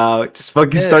go out. Just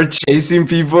fucking Yeah. start chasing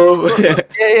people.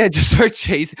 Yeah, just start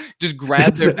chasing, just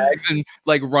grab their bags and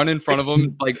like run in front of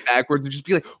them like backwards and just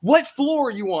be like, "What floor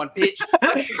are you on, bitch?"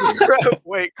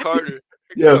 Wait, Carter.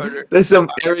 Yo, Carter. that's some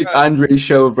Eric Andre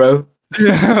show, bro.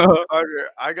 Carter,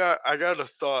 I got a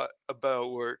thought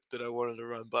about work that I wanted to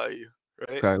run by you.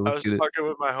 Right? Okay, I let's was get it. talking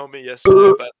with my homie yesterday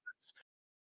about this.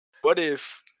 What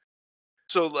if?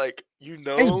 So like Why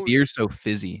is know, beer so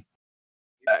fizzy?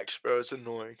 facts, bro. It's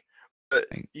annoying. But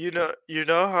Thank- you know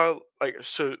how like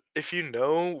so if you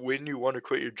know when you want to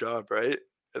quit your job, right?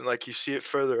 And like you see it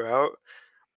further out,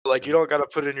 like you don't gotta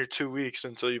put in your 2 weeks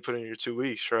until you put in your 2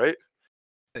 weeks, right?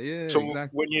 Yeah, So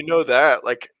when you know that,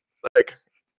 like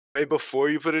way before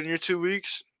you put in your 2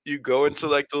 weeks, you go into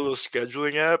like the little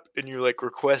scheduling app and you like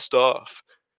request off.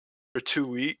 for 2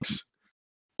 weeks.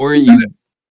 Or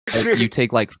you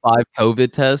take like 5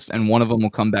 COVID tests and one of them will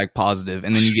come back positive,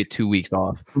 and then you get 2 weeks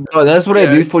off. Bro, that's what I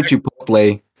Yeah, did for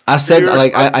Chipotle. I said you're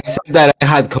like right. I said that I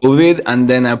had COVID, and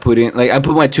then I put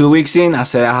my 2 weeks in. I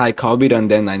said I had COVID, and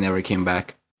then I never came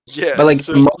back. Yeah, But like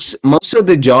so most of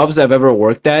the jobs I've ever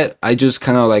worked at, I just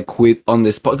kind of like quit on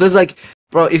the spot. Cause like,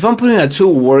 bro, if I'm putting a 2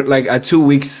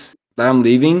 weeks that I'm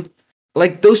leaving,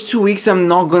 like those 2 weeks, I'm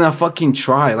not gonna fucking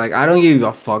try. Like I don't give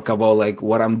a fuck about like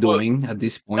what I'm well, doing at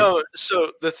this point. no,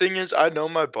 so the thing is, I know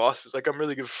my bosses. Like, I'm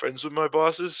really good friends with my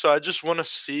bosses, so I just want to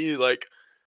see like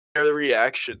their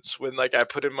reactions when like I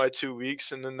put in my 2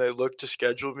 weeks and then they look to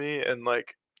schedule me and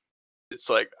like it's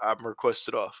like I'm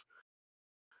requested off.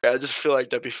 I just feel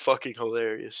like that'd be fucking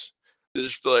hilarious. They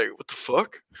just be like, "What the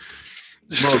fuck?"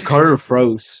 Bro, Carter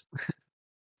froze.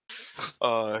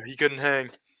 He couldn't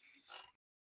hang.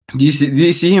 Do you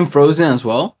see him frozen as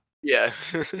well? Yeah.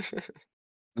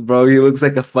 Bro, he looks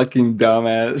like a fucking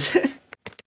dumbass.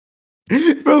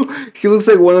 Bro, he looks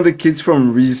like one of the kids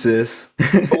from Recess.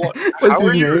 What- What's how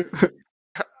his are you? name?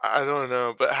 I don't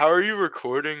know, but how are you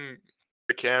recording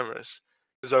the cameras?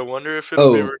 Because I wonder if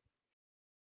it'll be Oh,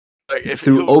 like if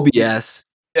through he'll. OBS.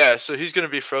 Yeah, so he's gonna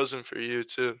be frozen for you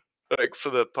too, like for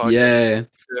the podcast. Yeah.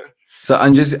 Yeah. So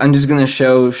I'm just gonna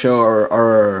show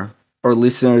our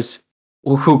listeners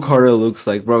who Carter looks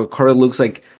like, bro. Carter looks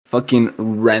like fucking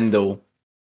Randall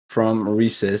from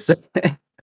Recess.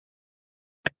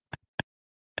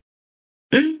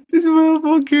 This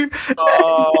motherfucker.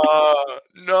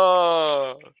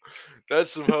 No,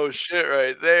 that's some whole shit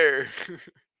right there.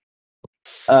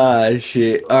 Ah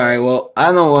shit. All right. Well,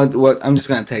 I don't know what I'm just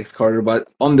gonna text Carter, but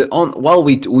on while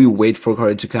we wait for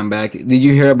Carter to come back, did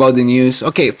you hear about the news?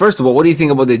 Okay, first of all, what do you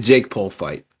think about the Jake Paul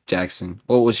fight, Jackson?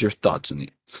 What was your thoughts on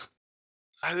it?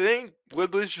 I think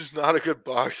Woodley's just not a good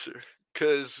boxer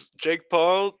because Jake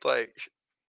Paul like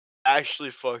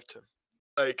actually fucked him.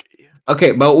 Like,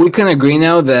 Okay, but we can agree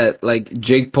now that like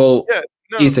Jake Paul yeah,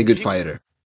 no, is a good fighter.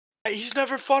 he's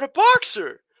never fought a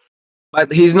boxer.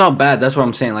 But he's not bad. That's what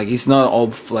I'm saying. Like he's not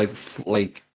all like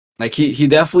he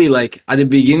definitely like at the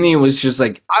beginning it was just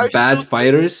like I bad still think,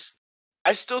 fighters.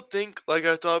 I still think, like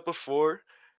I thought before,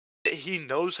 that he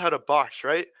knows how to box,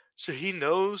 right? So he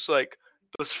knows like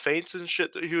those feints and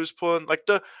shit that he was pulling, like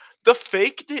the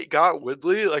fake that got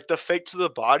Woodley, like the fake to the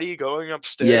body going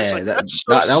upstairs, Yeah, like that that's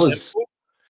so that, that was simple.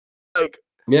 Like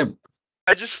yeah.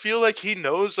 I just feel like he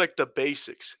knows like the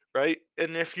basics, right?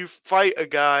 And if you fight a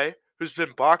guy who's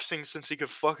been boxing since he could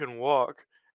fucking walk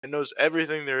and knows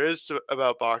everything there is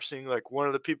about boxing, like one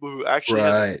of the people who actually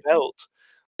has a Right. belt.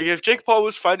 Like if Jake Paul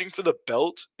was fighting for the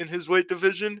belt in his weight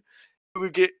division, he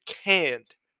would get canned,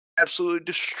 absolutely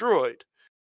destroyed.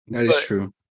 That is But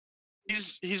true.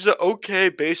 he's an okay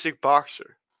basic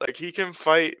boxer. Like he can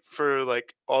fight for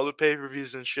like all the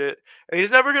pay-per-views and shit. And he's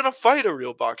never gonna fight a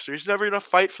real boxer. He's never gonna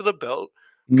fight for the belt.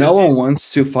 No Because one he's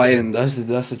wants to fight him. That's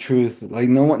the truth. Like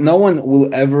no one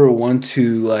will ever want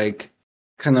to like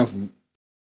kind of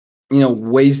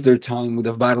waste their time with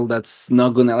a battle that's not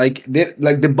gonna like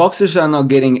the boxers are not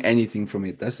getting anything from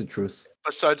it. That's the truth.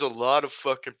 besides a lot of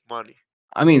fucking money.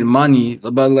 I mean money,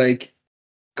 but like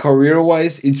career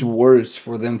wise, it's worse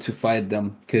for them to fight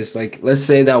them because like let's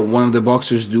say that one of the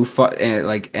boxers do fight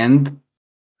like end,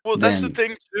 Well, that's the then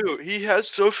thing too. He has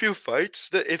so few fights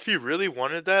that if he really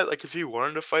wanted that, like if he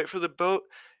wanted to fight for the belt,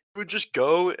 he would just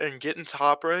go and get in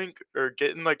top rank or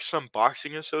get in like some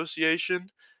boxing association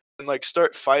and like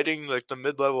start fighting like the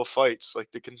mid-level fights, like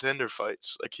the contender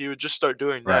fights. Like he would just start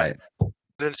doing that. right.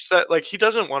 And instead, like he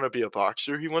doesn't want to be a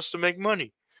boxer. He wants to make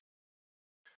money.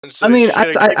 And I so he's mean,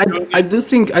 just gonna keep doing I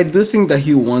it. do think that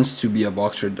he wants to be a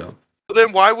boxer though. But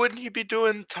then why wouldn't he be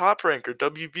doing Top Rank or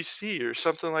WBC or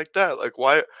something like that? Like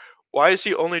why is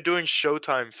he only doing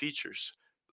Showtime features?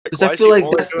 Like Because I why is feel he like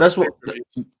only doing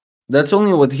pay-per-views? that's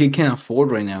only what he can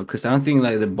afford right now. Because I don't think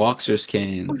like the boxers Well,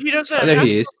 can. he doesn't Oh, there have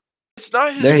he to. is. It's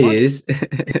not his There he money. is.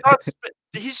 He's not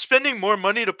he's spending more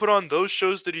money to put on those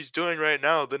shows that he's doing right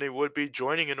now than he would be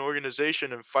joining an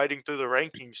organization and fighting through the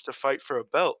rankings to fight for a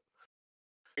belt.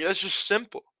 Like, that's just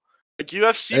simple. Like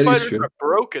UFC That is fighters true. are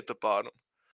broke at the bottom.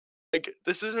 Like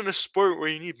this isn't a sport where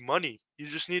you need money. You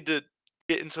just need to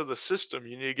get into the system.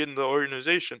 You need to get into the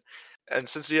organization. And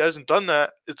since he hasn't done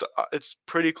that, it's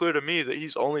pretty clear to me that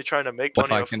he's only trying to make money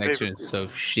Wi-Fi off of connection is pay-per-view.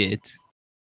 so shit.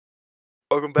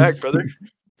 Welcome back, brother.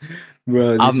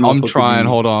 Bro, this I'm motherfucker trying. be-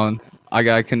 Hold on. I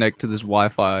gotta connect to this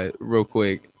Wi-Fi real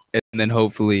quick, and then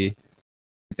hopefully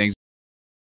things.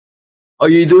 Oh,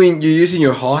 you're using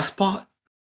your hotspot?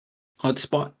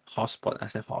 Hotspot? Hotspot. I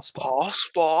said hotspot. Paw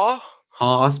spa.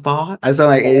 Hotspot? I sound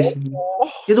like Asian.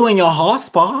 Oh, You're doing your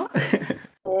hotspot?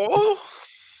 oh.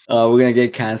 We're gonna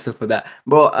get canceled for that,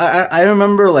 bro. I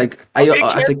remember like I'll get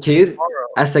as a canceled kid,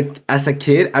 tomorrow. as a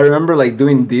kid, I remember like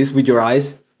doing this with your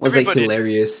eyes was like Everybody-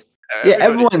 hilarious. Yeah, Everybody-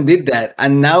 everyone did that,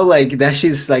 and now like that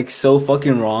shit's like so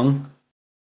fucking wrong.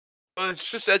 Well, it's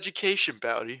just education,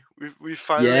 Bowdy. We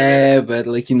finally Yeah, but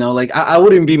like like I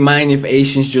wouldn't be mind if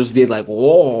Asians just did like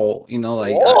whoa,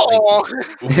 like, Whoa!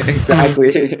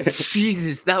 exactly.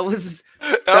 Jesus, that was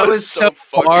that was so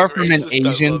far fucking from an racist, I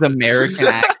Asian's love it. American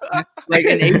accent. Like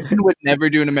an Asian would never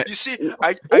do an American. You see,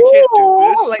 I can't do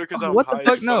this Like, because I'm what the high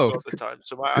fuck? as fuck No. all the time,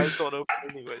 so my eyes don't open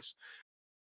anyways.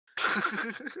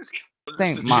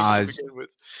 Think my eyes. With.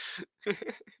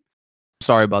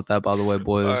 Sorry about that, by the way,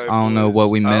 boys. Alright, I don't know what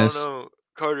boys, we I missed. don't know.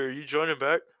 Carter, are you joining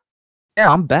back?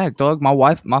 Yeah, I'm back, dog.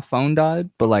 My phone died,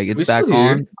 but like it's We back still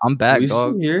here. on. I'm back, We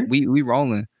still dog. here. We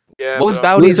rolling. Yeah. What was but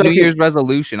Bowdy's Who's New okay? Year's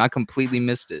resolution? I completely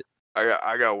missed it.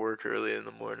 I got work early in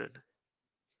the morning.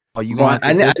 Oh, you Bro,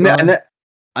 gonna have to get done?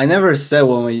 I never said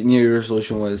what my New Year's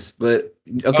resolution was, but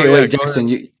okay, yeah, wait, go Jackson,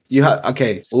 you have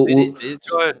okay. Spit it, bitch.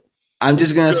 Go ahead. I'm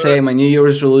just gonna Go say my New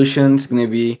Year's resolution is gonna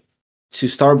be to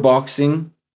start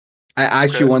boxing. I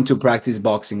actually Okay. want to practice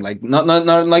boxing, like not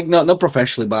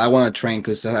professionally, but I want to train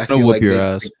because I I'm gonna feel whoop like your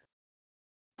ass.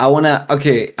 I wanna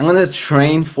I'm gonna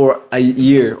train for a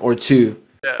year or two.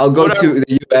 Yeah, I'll go what I- to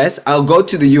the US. I'll go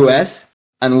to the US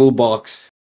and we'll box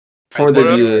for What the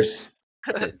I- viewers.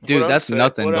 Dude, I'm that's saying-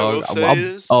 nothing, what I dog. will say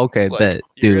is, Okay, like, bet,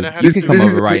 you're dude. gonna have You to can do- come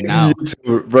This over right now.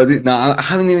 YouTuber, bro. No, I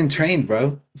haven't even trained,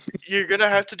 bro. You're gonna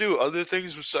have to do other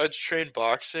things besides train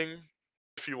boxing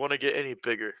if you want to get any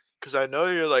bigger. Because I know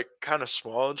you're like kind of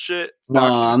small and shit. No,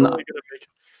 I'm not.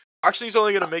 Boxing's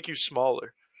only gonna make you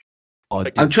smaller. Oh,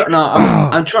 Like, dude. I'm trying. No,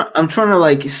 I'm trying to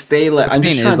like stay like. I'm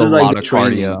just Boxing trying is to a do like lot the of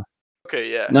training. cardio.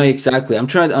 Okay, yeah. No, exactly. I'm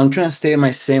trying to stay in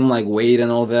my same like weight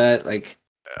and all that. Like,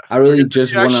 I really Because if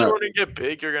just you actually wanna. want to get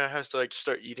big, you're gonna have to like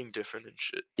start eating different and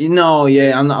shit.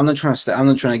 Yeah. I'm not trying to stay. I'm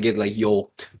not trying to get like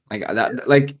yoked like that.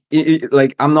 Like,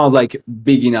 like I'm not like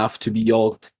big enough to be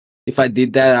yoked. If I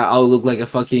did that, I'll look like a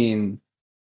fucking.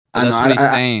 I That's know. what he's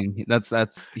saying. That's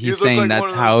You he's look saying like that's one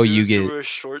of those how you dudes who get. wears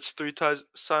shorts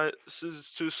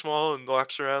sizes too small and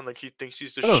walks around like he thinks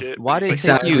he's the Oh, shit. but why he's, did it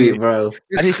like, take Exactly, you- bro.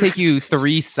 Why did it take you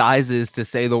 3 sizes to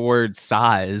say the word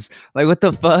size? Like, what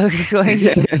the fuck?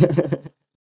 Like,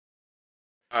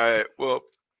 Alright, well,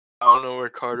 I don't know where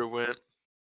Carter went.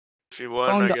 If you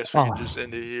want, Phone I di- guess we can oh. just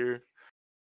end it here.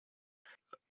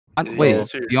 wait,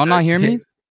 Let's hear do y'all not Jackson. hear me?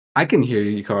 I can hear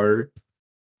you, Carter.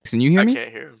 Can you hear I me?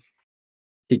 can't hear him.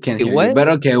 He can't Wait, hear you. what? But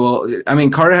okay, well, I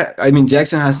mean,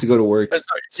 Jackson has to go to work.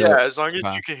 So Yeah, as long as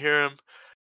Wow. you can hear him.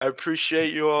 I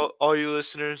appreciate you all you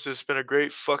listeners. It's been a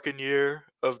great fucking year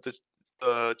of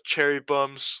the Cherry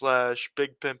Bum /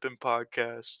 Big Pimpin'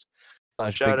 podcast.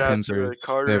 Slash Shout Big out to Pimpers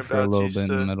Carter there and for a little bit in the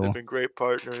Bautista. middle. They've been great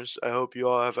partners. I hope you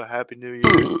all have a happy new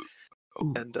year.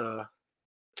 And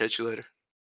catch you later.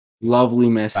 lovely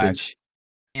message.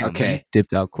 Damn, Okay. you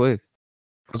dipped out quick.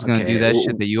 I was gonna do that well-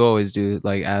 shit that you always do,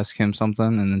 like ask him something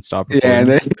and then stop Yeah.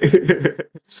 recording. and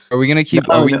Are we gonna keep?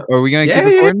 No, are we? no. Are we gonna Yeah,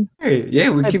 keep recording? yeah,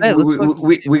 we I keep bet, let's fucking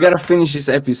keep we gotta finish this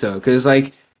episode because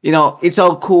like it's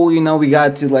all cool. We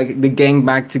got to like the gang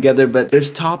back together, but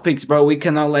there's topics, bro. We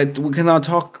cannot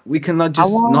talk. We cannot just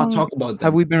not long talk about them.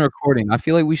 Have we been recording? I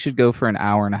feel like we should go for an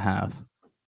hour and a half.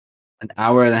 An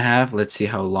hour and a half. Let's see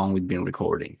how long we've been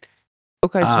recording.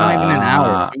 Okay, so not even an hour.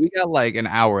 Ah. So we got like an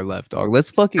hour left, dog. Let's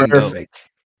fucking go. Perfect.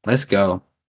 Let's go.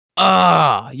 You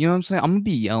know what I'm saying? I'm gonna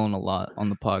be yelling a lot on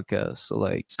the podcast. So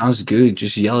like, Sounds good.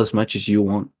 Just yell as much as you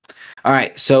want. All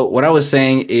right. So what I was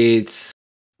saying is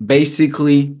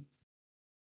basically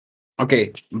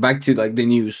okay. Back to like the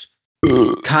news.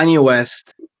 Kanye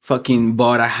West fucking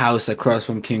bought a house across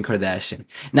from Kim Kardashian.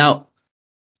 Now,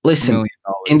 $1 listen. million.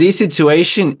 In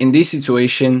this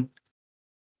situation,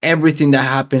 everything that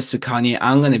happens to Kanye,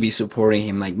 I'm gonna be supporting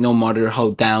him. Like no matter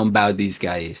how down bad these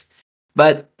guys.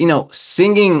 But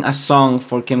singing a song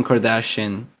for Kim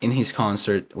Kardashian in his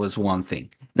concert was one thing.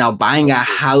 Now buying a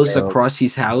house across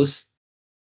his house,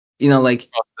 like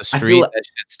Across the I street, feel like- that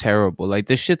shit's terrible. Like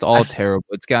this shit's all terrible.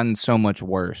 It's gotten so much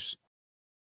worse.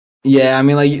 yeah, I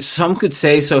mean, like some could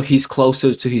say so he's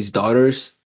closer to his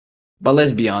daughters, but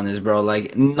let's be honest, bro.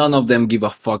 Like none of them give a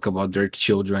fuck about their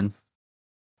children.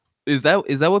 Is that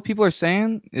what people are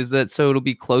saying? Is that so it'll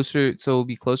be closer? So it'll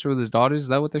be closer with his daughters? Is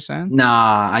that what they're saying?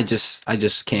 Nah, I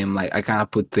just came like I kind of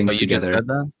put Oh, things you just together. said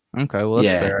that? Okay, well that's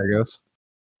Yeah. fair, I guess.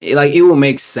 It will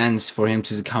make sense for him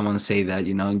to come and say that,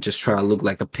 and just try to look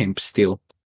like a pimp still.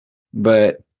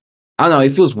 But I don't know,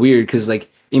 it feels weird because like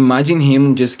imagine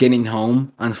him just getting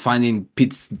home and finding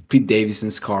Pete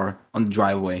Davidson's car on the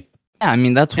driveway. Yeah, I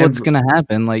mean that's what's Every- gonna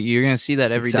happen. Like you're gonna see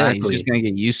that every day. He's Exactly. just gonna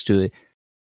get used to it.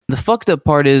 The fucked up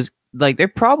part is like they're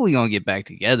probably gonna get back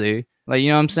together. Like, you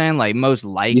know what I'm saying? Like most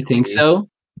likely. You think so?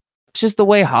 It's just the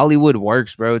way Hollywood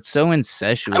works, bro. It's so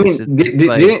incestuous. I mean, It's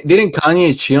like, didn't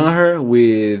Kanye cheat on her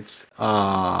with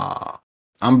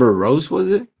Amber Rose? Was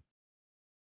it?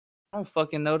 I don't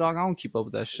fucking know, dog. I don't keep up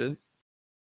with that shit.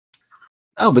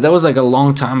 Oh, but that was like a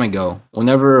long time ago.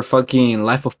 Whenever fucking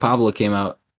Life of Pablo came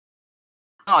out.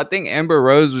 No, I think Amber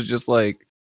Rose was just like,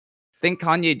 I think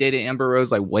Kanye dated Amber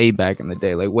Rose like way back in the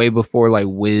day, like way before like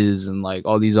Wiz and like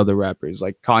all these other rappers.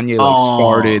 Like Kanye like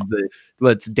started the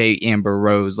let's date Amber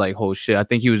Rose like whole shit. I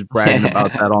think he was bragging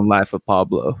about that on Life of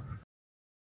Pablo.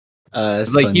 Like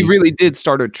funny. he really did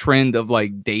start a trend of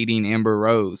like dating Amber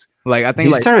Rose. Like I think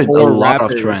He like started a 4 lot of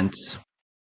rappers- trends.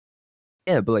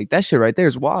 Yeah, but like that shit right there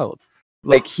is wild.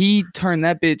 Like he turned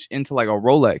that bitch into like a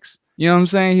Rolex. You know what I'm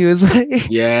saying? He was like,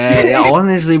 Yeah,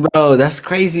 honestly, bro, that's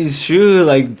crazy. It's true.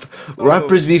 Like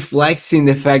rappers be flexing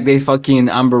the fact they fucking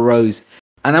Amber Rose,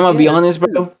 and I'm gonna be honest,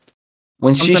 bro.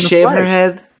 When she Something to shaved her flex.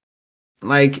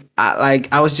 head,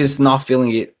 I was just not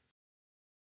feeling it.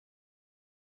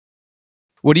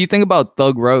 What do you think about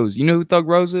Thug Rose? You know who Thug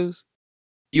Rose is?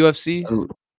 UFC.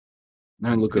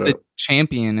 Let me look She's it a up.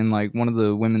 champion in like one of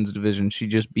the women's divisions. She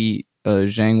just beat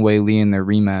Zhang Wei Li in their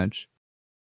rematch.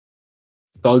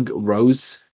 Thug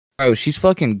Rose. Bro, she's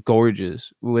fucking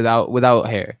gorgeous without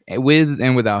hair, with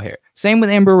and without hair. Same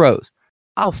with Amber Rose.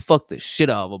 I'll fuck the shit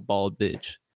out of a bald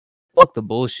bitch. Fuck the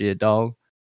bullshit, dog.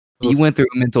 You Oof. went through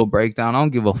a mental breakdown. I don't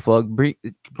give a fuck.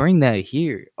 Bring that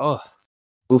here. Oh,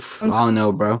 Oof, I don't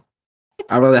know, bro.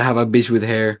 I'd rather have a bitch with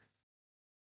hair.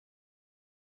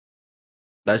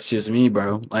 That's just me,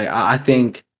 bro. Like I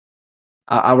think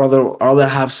I'd rather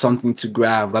have something to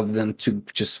grab rather than to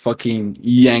just fucking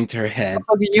yanked her head.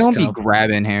 you Just don't be kind of-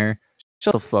 grabbing hair.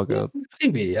 Shut the fuck up.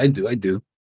 Maybe I do. I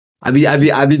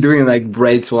be doing like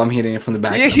braids while I'm hitting it from the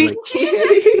back. Yeah, I'm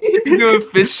like, You're doing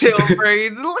fishtail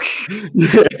braids.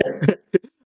 yeah.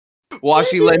 While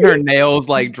she letting her nails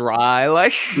like dry,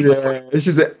 like Yeah, it's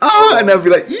just like, and I'll be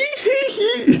like,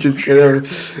 it's just kind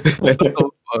of what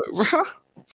the fuck, bro?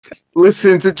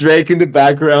 listen to Drake in the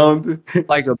background.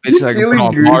 Like a You bitch that can silly put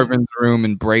on goose. Marvin's Room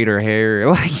and braid her hair.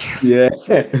 Like, Yeah,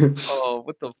 oh,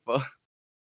 what the fuck?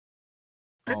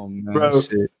 Oh man, Bro.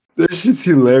 shit. that's just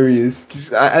hilarious.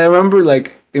 Just, I remember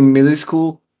like in middle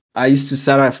school, I used to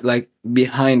sit up like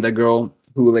behind a girl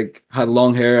who like had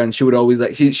long hair, and she would always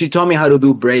like she taught me how to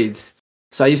do braids.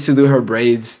 So I used to do her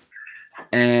braids.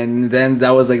 And then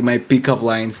that was like my pickup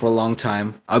line for a long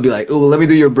time. I'll be like, "Oh, let me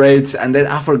do your braids," and then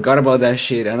I forgot about that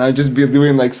shit, and I'd just be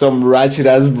doing like some ratchet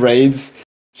ass braids.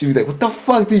 She'd be like, "What the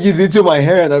fuck did you do to my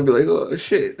hair?" And I'd be like, "Oh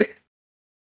shit."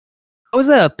 How was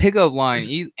that a pickup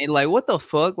line? Like, what the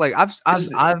fuck? Like,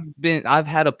 Is- I've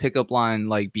had a pickup line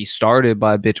like be started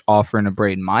by a bitch offering to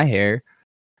braid my hair.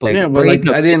 Like, Yeah, but like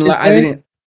braiding a I didn't bitch's like I hair? didn't.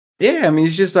 Yeah, I mean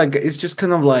it's just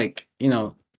kind of like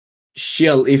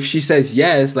if she says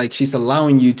yes, like she's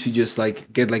allowing you to just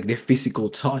like get like the physical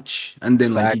touch, and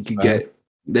then like you Facts, could bro. get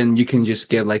then you can just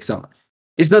get like some.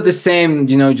 It's not the same,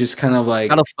 just kind of like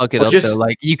Gotta fuck it well, up just- though.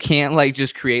 Like, you can't like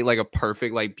just create like a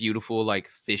perfect, like beautiful, like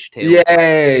fishtail.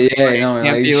 yeah, no,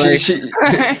 Can't like be like- she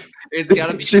It's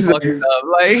gotta be She's fucked like- up.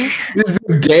 Like, this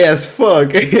dude gay as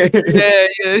fuck. yeah.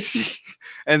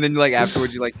 And then like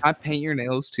afterwards, you're like, "Can I paint your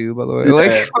nails too?" By the way, like,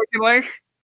 Yeah. fucking like.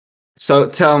 So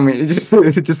tell me,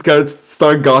 just gotta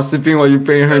start gossiping while you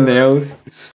paint her nails.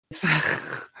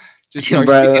 Just start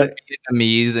Bro, speaking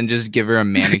Vietnamese and just give her a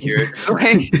manicure.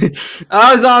 Like,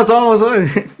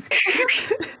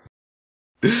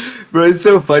 Bro, it's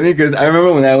so funny because I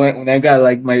remember when I got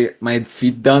like my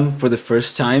feet done for the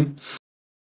first time.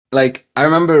 Like I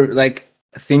remember like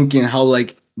thinking how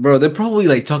like bro, they're probably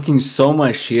like talking so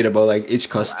much shit about like each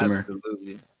customer.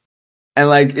 absolutely. And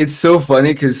like it's so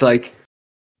funny because like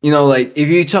like if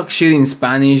you talk shit in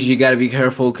Spanish, you gotta be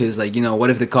careful because like what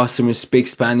if the customers speak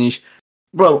Spanish?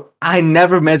 Bro, I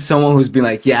never met someone who's been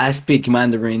like, yeah, I speak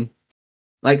Mandarin.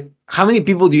 Like, how many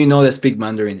people do you know that speak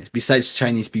Mandarin besides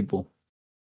Chinese people?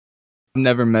 I've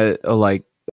never met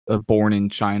a born in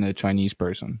China Chinese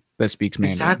person that speaks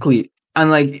Mandarin. Exactly,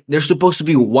 and like there's supposed to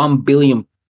be 1 billion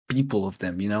people of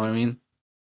them. You know what I mean?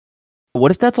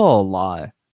 What if that's all a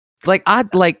lie? Like I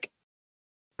don't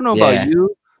know Yeah. about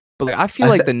you, but like I feel I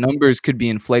like th- the numbers could be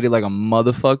inflated like a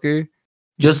motherfucker.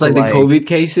 Just to, like the COVID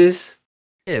cases.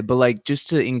 Yeah, but like just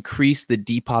to increase the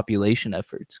depopulation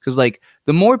efforts. Because like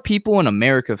the more people in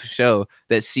America for show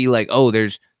that see like, oh,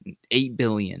 there's 8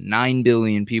 billion, 9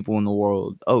 billion people in the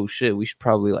world. Oh shit, we should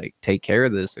probably like take care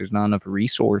of this. There's not enough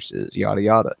resources, yada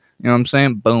yada. You know what I'm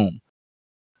saying? Boom.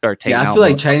 Start taking Yeah, I out feel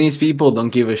like motherfuckers. Chinese people don't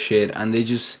give a shit, and they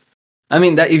just I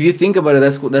mean, that if you think about it,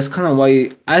 that's kind of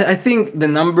why I think the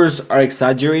numbers are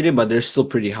exaggerated, but they're still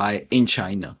pretty high in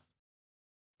China.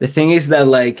 The thing is that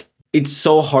like it's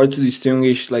so hard to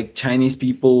distinguish like Chinese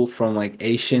people from like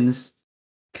Asians,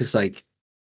 because like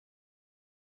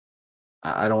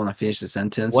I don't want to finish the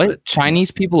sentence, What? but Chinese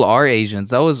people are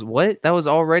Asians. That was what? That was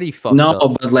already fucked no,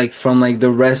 up. but like from like the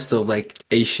rest of like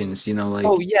Asians, you know, like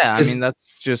Oh yeah, I 'cause- mean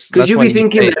that's because you why be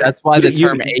thinking that that's why you- the you-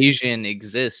 term Asian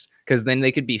exists. Because then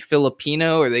they could be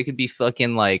Filipino or they could be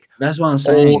fucking like that's what I'm old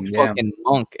saying. Yeah, fucking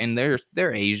monk, and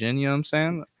they're Asian. You know what I'm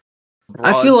saying?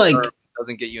 I feel Broad like term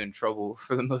doesn't get you in trouble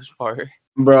for the most part.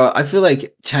 bro, I feel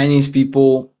like Chinese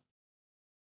people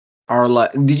are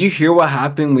like. Did you hear what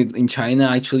happened with in China?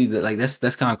 Actually, that like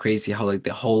that's kind of crazy how like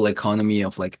the whole economy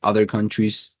of like other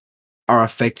countries are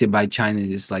affected by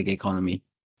China's like economy.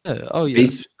 Yeah, oh yeah.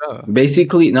 Bas-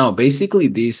 basically, no, basically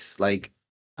this like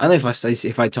I don't know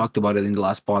if I talked about it in the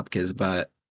last podcast,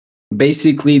 but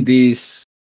basically this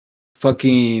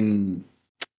fucking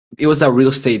it was a real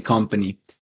estate company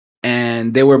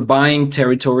and they were buying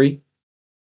territory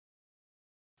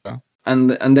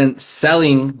and then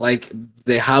selling like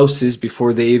the houses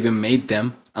before they even made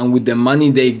them, and with the money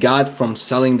they got from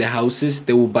selling the houses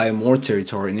they would buy more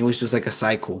territory, and it was just like a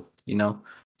cycle, you know.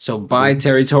 So buy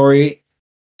territory,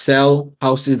 sell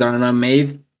houses that are not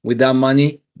made, with that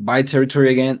money buy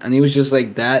territory again, and it was just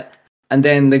like that. And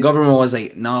then the government was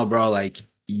like, no bro, like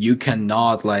you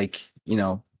cannot like, you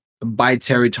know, buy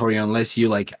territory unless you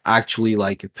like actually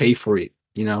like pay for it,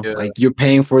 you know. Yeah. Like you're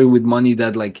paying for it with money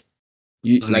that like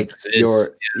you Doesn't like exist.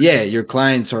 your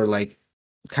clients are like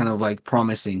kind of like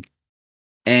promising.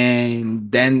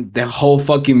 And then the whole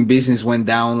fucking business went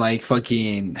down, like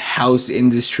fucking house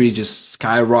industry just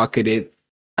skyrocketed.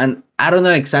 And I don't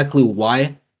know exactly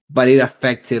why, but it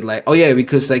affected like, oh yeah,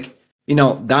 because like, you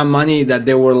know, that money that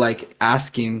they were like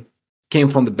asking came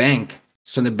from the bank.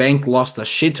 So the bank lost a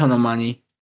shit ton of money,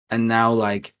 and now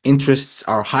like interests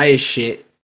are high as shit.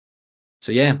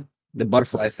 So yeah, the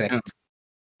butterfly effect.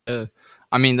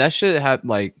 I mean that shit had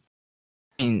like,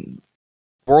 I mean,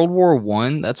 World War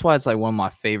One. That's why it's like one of my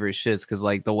favorite shits, because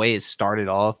like the way it started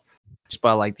off just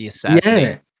by like the assassination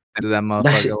Yeah, of that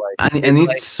that shit, motherfucker. Like, and it's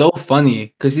like, so funny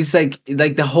because it's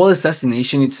like the whole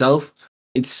assassination itself.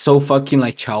 It's so fucking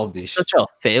like childish. such a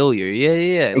failure.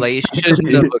 Yeah. Like it Exactly.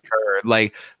 shouldn't have occurred.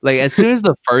 Like as soon as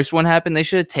the first one happened, they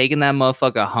should have taken that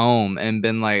motherfucker home and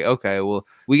been like, okay, well,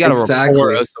 we got a report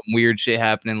Exactly. of some weird shit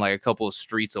happening like a couple of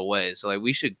streets away. So like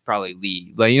we should probably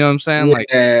leave. Like, you know what I'm saying? Like,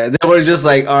 Yeah, they were just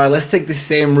like, all right, let's take the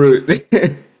same route.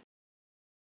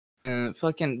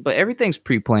 fucking, but everything's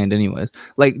pre-planned anyways.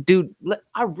 Like, dude,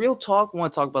 I real talk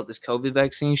want to talk about this COVID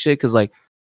vaccine shit, because like,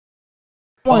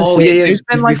 Oh, yeah. there's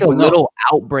been like Before- a no. little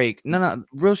outbreak. No,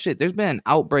 real shit. There's been an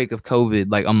outbreak of COVID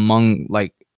like among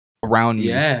like around me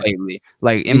Yeah. lately.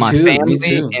 Like in Me my too, me family,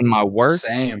 too. in my work.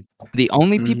 Same. The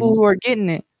only people Mhm. who are getting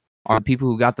it are the people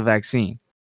who got the vaccine.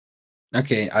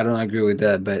 Okay, I don't agree with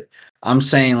that, but I'm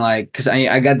saying like, cause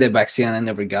I got the vaccine, I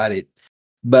never got it.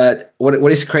 But what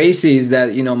is crazy is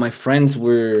that, you know, my friends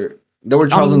they were I'm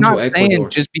traveling to not saying Ecuador.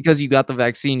 just because you got the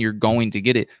vaccine, you're going to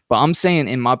get it. But I'm saying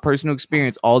in my personal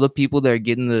experience, all the people that are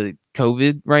getting the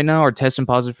COVID right now or testing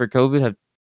positive for COVID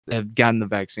have gotten the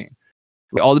vaccine.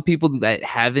 Like, all the people that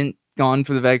haven't gone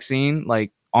for the vaccine,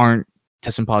 like, aren't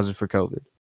testing positive for COVID.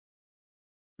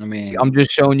 I mean, I'm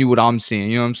just showing you what I'm seeing.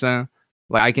 You know what I'm saying?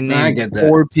 Like, I can No, I name get that.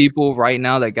 4 people right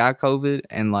now that got COVID,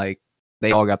 and like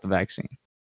they all got the vaccine.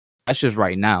 That's just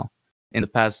right now. In the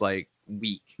past like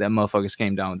week, that motherfuckers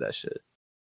came down with that shit.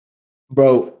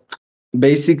 bro,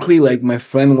 basically like my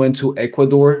friend went to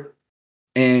Ecuador,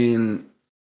 and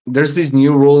there's this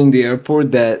new rule in the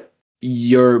airport that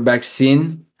your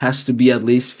vaccine has to be at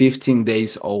least 15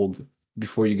 days old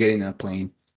before you get in a plane.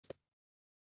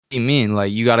 What do you mean?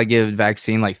 Like, you got to give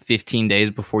vaccine like 15 days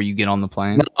before you get on the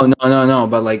plane? No.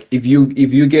 But like if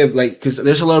you get like, because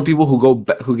there's a lot of people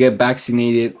who get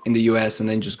vaccinated in the U.S. and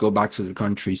then just go back to their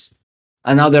countries,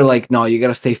 and now they're like, no, you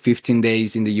gotta stay 15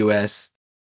 days in the U.S.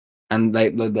 and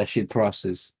like let that shit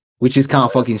process, which is kind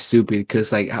of fucking stupid.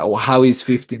 Because like how is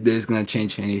 15 days gonna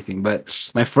change anything? But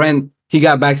my friend, he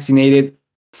got vaccinated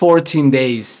 14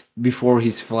 days before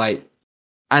his flight,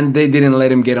 and they didn't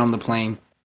let him get on the plane.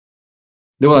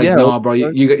 They were like, Yeah, no, bro,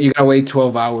 okay. you gotta wait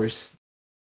 12 hours.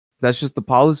 That's just the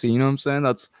policy. You know what I'm saying?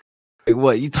 That's like,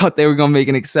 what, you thought they were gonna make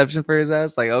an exception for his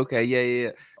ass? Like, okay, yeah.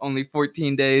 Only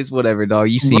 14 days, whatever, dog.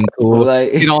 You seem cool.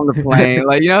 Like, Get on the plane.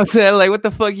 Like, you know what I'm saying? Like, what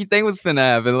the fuck you think was finna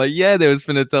happen? Like, yeah, they was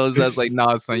finna tell his ass, like,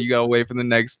 nah, son, you gotta wait for the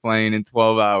next plane in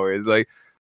 12 hours. Like,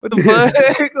 what the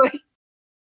fuck?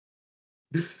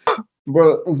 Like,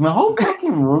 bro, is my whole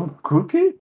fucking room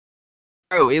crooked?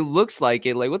 Bro, it looks like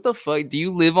it. Like, what the fuck? Do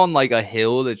you live on like a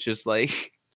hill that's just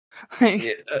like, like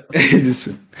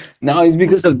Yeah. No, it's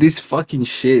because of this fucking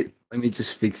shit. Let me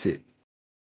just fix it.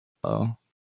 oh.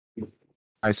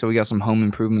 All right, so we got some home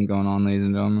improvement going on, ladies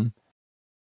and gentlemen.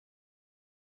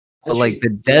 But like the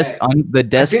desk, Yeah, the I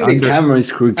desk think the under. camera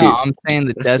is crooked. No, I'm saying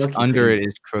the That's desk fucking under crazy. it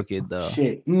is crooked though.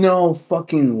 Shit. No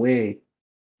fucking way.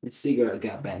 The cigarette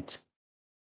got bent.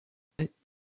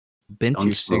 Bent Don't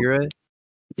your smoke. cigarette?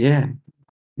 Yeah.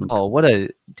 Oh, what a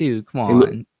dude! Come It, loo-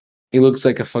 on, it looks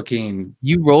like a fucking.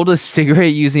 you rolled a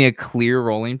cigarette using a clear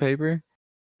rolling paper?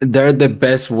 They're the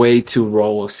best way to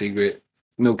roll a cigarette.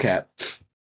 No cap.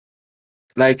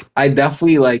 Like I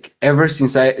definitely like ever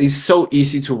since it's so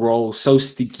easy to roll, so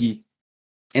sticky.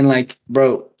 And like,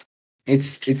 bro,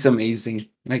 it's amazing.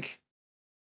 Like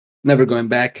never going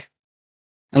back.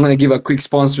 I'm gonna give a quick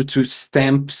sponsor to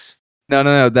Stamps.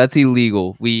 No, that's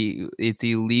illegal. It's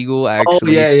illegal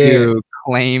actually yeah, yeah. to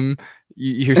claim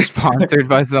you're sponsored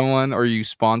by someone or you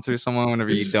sponsor someone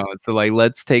whenever you don't. So like,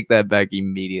 let's take that back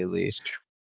immediately.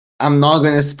 I'm not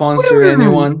gonna sponsor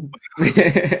anyone.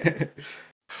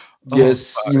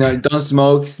 Just don't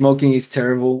smoke. Smoking is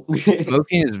terrible.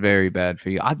 Smoking is very bad for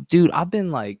you. I've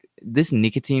been like this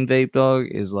nicotine vape dog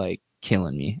is like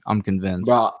killing me. I'm convinced.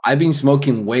 Bro, I've been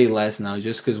smoking way less now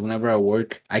just because whenever I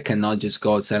work, I cannot just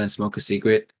go outside and smoke a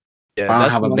cigarette. Yeah, I don't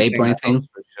that's have a one vape thing or that anything. helps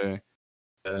for sure.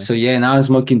 Yeah. So yeah, now I'm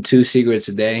smoking 2 cigarettes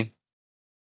a day.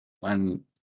 And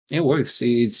it works.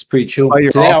 It's pretty chill. Oh,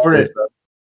 you're Today I off ordered. this, though.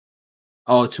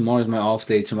 Oh, tomorrow's my off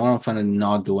day. Tomorrow I'm gonna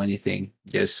not do anything.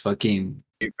 Just fucking.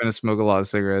 You're gonna smoke a lot of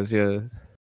cigarettes, yeah.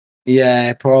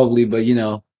 Yeah, probably, but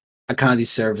I can't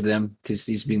deserve them because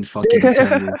it's been fucking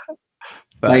terrible.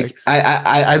 Like Facts.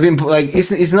 I've been like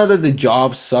it's not that the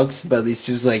job sucks, but it's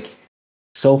just like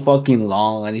so fucking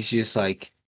long, and it's just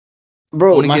like,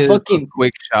 bro, Wanna my give fucking a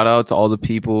quick shout out to all the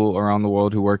people around the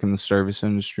world who work in the service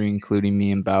industry, including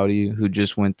me and Bowdy, who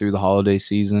just went through the holiday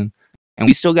season. And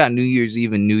we still got New Year's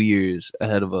Eve and New Year's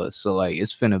ahead of us. So like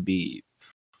it's finna be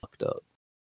fucked up.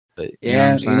 But you know what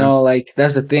yeah, I'm saying? like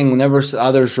that's the thing. Whenever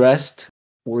others rest,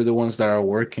 we're the ones that are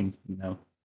working.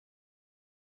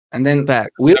 And then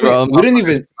Facts. we Whenever other don't motherfuckers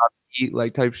even, come out to eat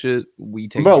like type shit, we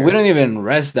take bro, care we of don't it. even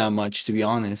rest that much, to be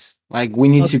honest. Like we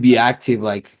need to be active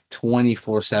like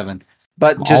 24/7.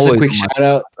 But I'm just a always quick on my shout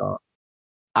out. laptop.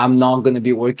 I'm not gonna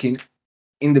be working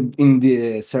in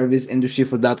the service industry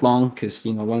for that long because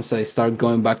once I start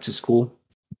going back to school,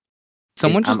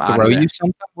 Someone I'm just out throw of you there.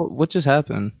 something? What just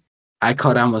happened? I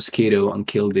caught a mosquito and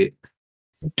killed it.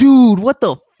 Dude, what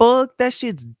the fuck? That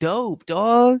shit's dope,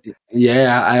 dog.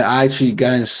 Yeah, I actually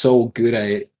gotten so good at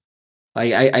it.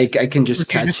 Like I can just You're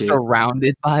catch just it.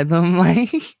 surrounded by them,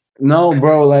 like No,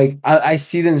 bro, like I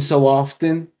see them so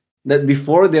often that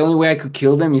before the only way I could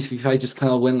kill them is if I just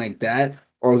kind of went like that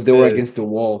or if they were against the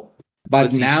wall. But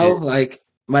pussy now, shit.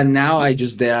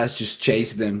 I just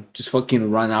chase them, just fucking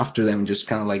run after them, just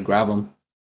kind of like grab them.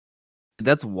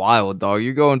 That's wild, dog.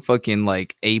 You're going fucking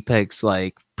like Apex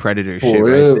like predator shit For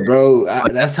right real, there. bro.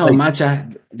 Like, That's how like, much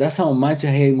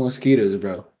I hate mosquitoes,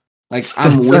 bro. Like it's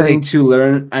I'm willing like to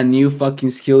learn a new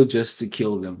fucking skill just to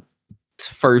kill them. it's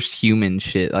first human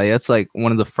shit. Like that's like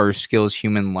one of the first skills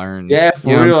human learns. Yeah,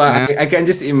 You know for real. what I'm saying? I can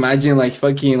just imagine like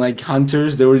fucking like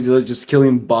hunters. They were just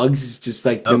killing bugs. It's just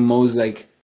like the Yep. most like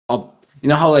up. You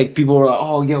know how like people were like,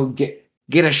 oh yo, get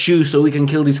a shoe so we can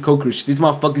kill this cockroach. These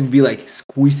motherfuckers be like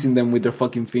squeezing them with their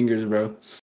fucking fingers, bro.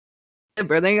 Yeah,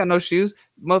 bro, they ain't got no shoes.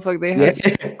 Motherfucker, they had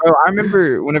Yeah, bro, I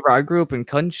remember whenever I grew up in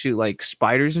cut and shoot, like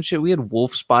spiders and shit, we had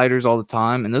wolf spiders all the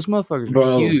time, and those motherfuckers were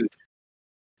bro. huge.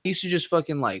 I used to just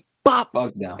fucking like bop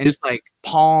Fuck no. and just like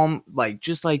palm, like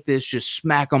just like this, just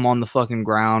smack them on the fucking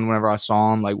ground whenever I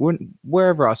saw them, like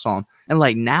wherever I saw them. And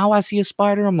like now I see a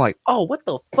spider, I'm like, oh, what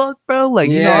the fuck, bro? Like,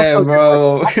 Yeah,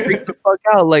 bro. I freak the fuck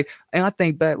out. Like, and I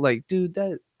think back, like, dude,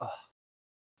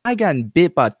 I gotten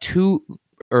bit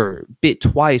bit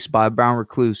twice by a brown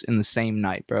recluse in the same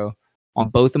night, bro, on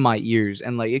both of my ears,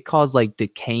 and like it caused like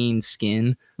decaying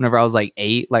skin. Whenever I was like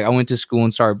 8, like I went to school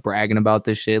and started bragging about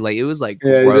this shit. Like it was like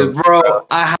Yeah, gross, bro,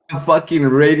 I have fucking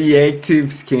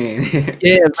radioactive skin.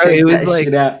 Yeah, bro, Check it was that like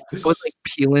shit out. I was like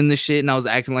peeling the shit, and I was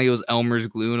acting like it was Elmer's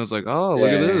glue, and I was like, "Oh, look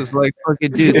at Yeah. this!" Like,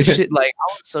 fucking dude, the shit. Like,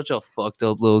 I was such a fucked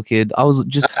up little kid. I was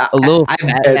just a little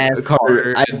fat ass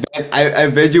Carter, Carter. I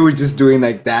bet you were just doing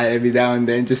like that every now and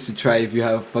then just to try if you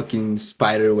have fucking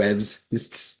spider webs.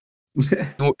 Just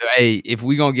Hey, if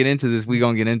we gonna get into this, we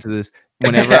gonna get into this.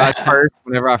 Whenever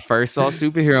I first saw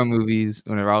superhero movies,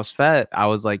 whenever I was fat, I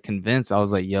was like convinced. I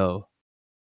was like, "Yo,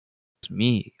 it's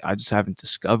me. I just haven't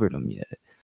discovered them yet."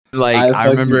 Like I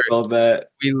remember felt that.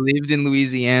 we lived in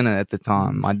Louisiana at the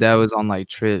time. My dad was on like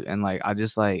trip, and like I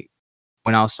just like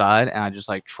went outside and I just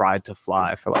like tried to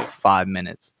fly for like 5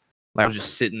 minutes. Like I was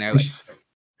just sitting there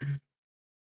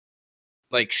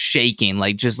like shaking,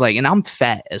 like just like, and I'm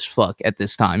fat as fuck at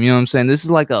this time. You know what I'm saying? This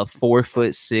is like a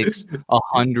 4'6",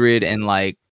 100 and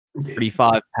like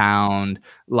 35-pound,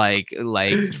 like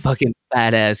fucking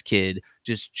fat ass kid,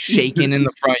 just shaking in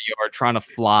the front yard trying to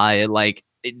fly at like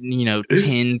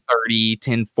 10:30,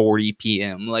 10:40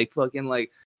 p.m. Like fucking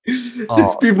like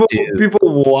Just dude.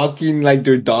 people walking like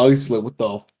their dogs. Like what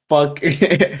the fuck?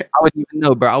 I wouldn't even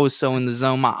know, bro. I was so in the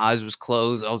zone. My eyes was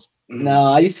closed. I was No,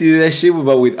 I used to do that shit,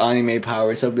 but with anime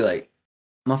powers. I'll be like,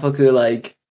 motherfucker,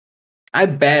 like, I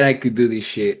bet I could do this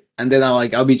shit, and then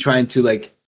I'll be trying to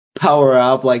like power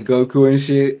up like Goku and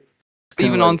shit. It's kinda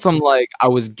even like, on some like I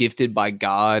was gifted by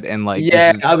God and like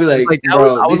yeah, I'll be like, like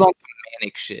bro, I was this, on some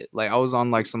manic shit. Like I was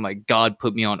on like some like God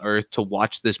put me on Earth to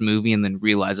watch this movie and then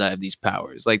realize I have these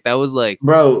powers. Like that was like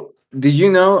bro. Did you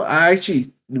know? I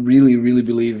actually really, really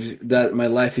believe that my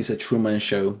life is a Truman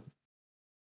Show.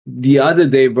 The other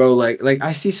day, bro, like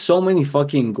I see so many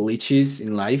fucking glitches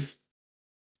in life.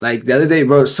 Like the other day,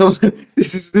 bro, so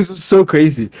this was so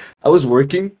crazy. I was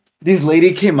working. This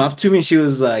lady came up to me and she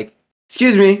was like,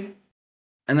 "Excuse me,"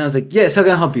 and I was like, "Yes, how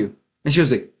can I help you?" And she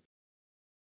was like,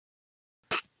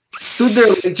 stood there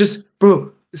like just,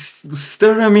 bro,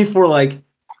 stared at me for like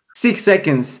 6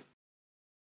 seconds,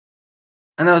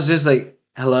 and I was just like,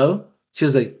 "Hello?" She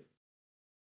was like,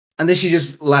 and then she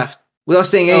just left without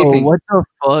saying oh, anything. what the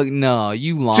fuck? No,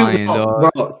 you lying, dog.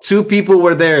 Bro, two people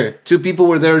were there. Two people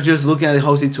were there just looking at the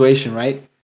whole situation, right?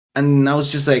 And I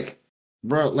was just like,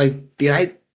 bro, like, did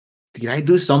I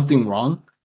do something wrong?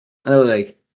 And I was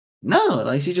like, no,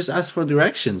 like she just asked for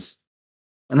directions.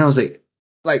 And I was like,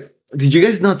 did you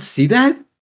guys not see that?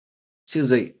 She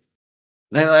was like,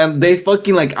 and they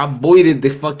fucking like avoided the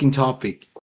fucking topic.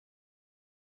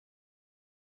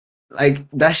 Like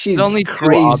that There's shit's only two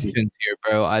crazy. options here,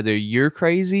 bro. Either you're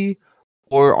crazy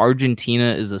or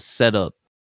Argentina is a setup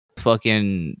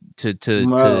fucking to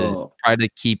Bro, try to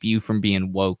keep you from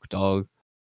being woke, dog.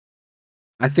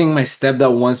 I think my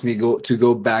stepdad wants me to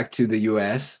go back to the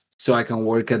US so I can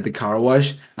work at the car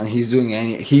wash, and he's doing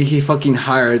he fucking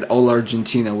hired all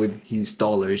Argentina with his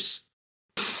dollars,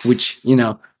 which Gets you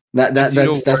to that's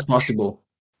work, possible.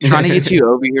 trying to get you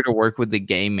over here to work with the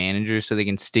gay manager so they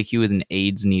can stick you with an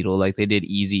AIDS needle like they did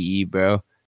Easy E, bro.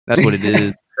 That's what it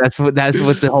is. That's what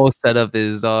the whole setup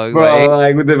is, dog. Bro, Like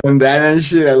like with the bandana and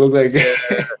shit, I look like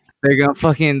they're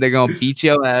gonna beat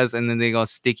your ass and then they're gonna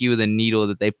stick you with a needle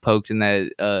that they poked in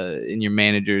that in your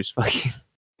manager's fucking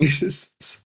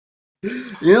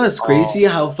it's crazy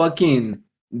how fucking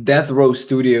Death Row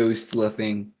Studio is still a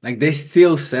thing. Like they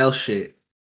still sell shit.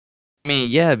 I mean,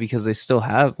 yeah, because they still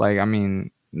have like I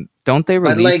mean, don't they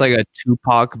But release like like a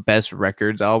Tupac Best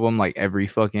Records album like every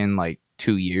fucking like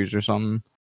 2 years or something?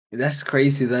 that's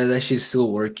crazy that shit's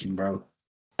still working, bro.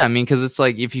 I mean, because it's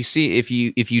like if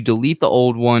you delete the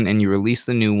old one and you release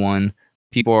the new one,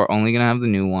 people are only gonna have the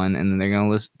new one, and then they're gonna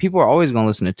listen. People are always gonna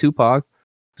listen to Tupac.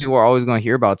 People are always gonna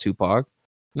hear about Tupac.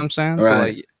 You know what I'm saying? So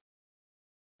Right.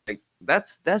 like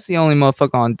that's the only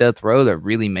motherfucker on death row that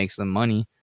really makes them money.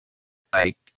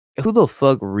 Like who the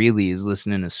fuck really is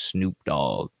listening to Snoop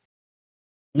Dogg?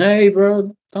 Hey,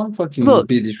 bro, don't fucking Look,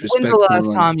 be when's the disrespectful. when's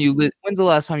the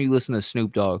last time you listened to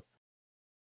Snoop Dogg?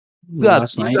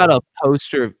 Last You night, got a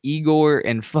poster of Igor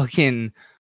and fucking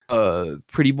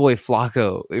Pretty Boy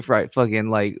Flacco. If right, fucking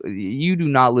like you do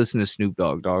not listen to Snoop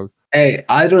Dogg, dog. hey,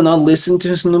 I do not listen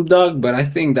to Snoop Dogg, but I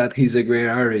think that he's a great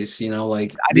artist.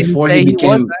 Like I didn't say he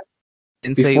wasn't.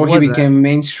 Didn't say he before he wasn't. became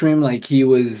mainstream, like he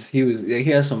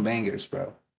has some bangers,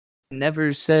 bro.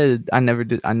 Never said I never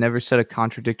did. I never said a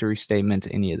contradictory statement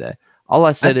to any of that. All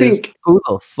I said is, think who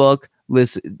the fuck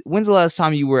listen? When's the last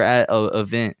time you were at a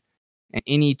event and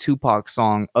any Tupac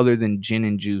song other than Gin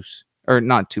and Juice, or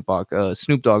not Tupac,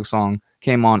 Snoop Dogg song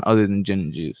came on other than Gin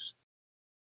and Juice?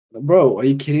 Bro, are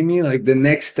you kidding me? Like the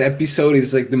next episode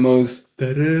is like the most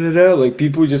da-da-da-da. Like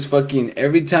people just fucking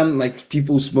every time like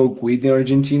people smoke weed in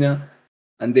Argentina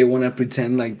and they want to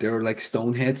pretend like they're like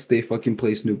stoneheads, they fucking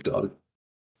play Snoop Dogg.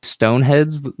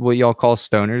 Stoneheads, what y'all call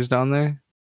stoners down there?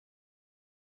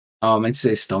 Oh, I meant to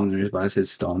say stoners, but I said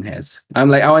stoneheads. I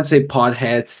want to say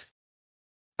potheads.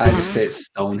 I just said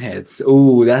stoneheads.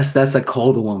 Ooh, that's a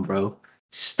cold one, bro.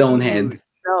 Stonehead. Dude,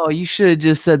 no, you should have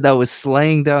just said that was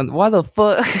slang down. Why the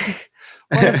fuck?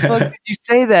 Why the fuck did you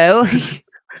say that?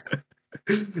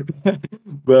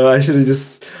 But I should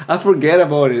have I forget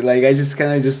about it. Like I just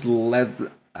kind of just let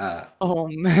Oh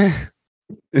man.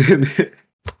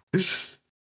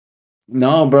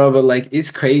 No, bro, but like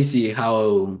it's crazy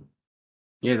how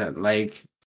that like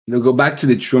to go back to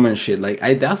the Truman shit, like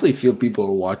I definitely feel people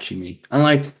are watching me. And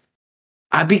like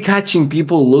I be catching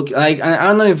people look like I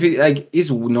don't know if it like is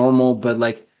normal, but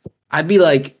like I be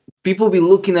like people be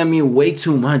looking at me way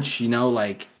too much, you know,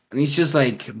 like and it's just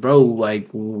like, bro, like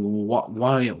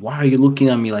why are you looking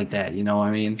at me like that? You know what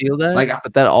I mean? Feel that, Like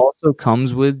but that also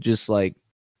comes with just like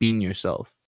being yourself.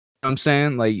 You know what I'm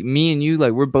saying, like me and you,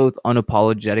 like we're both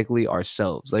unapologetically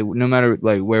ourselves. Like no matter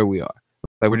like where we are,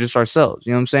 like we're just ourselves.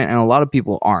 You know what I'm saying? And a lot of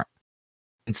people aren't,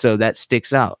 and so that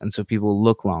sticks out, and so people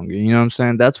look longer. You know what I'm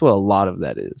saying? That's what a lot of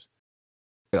that is.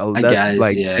 I That guess,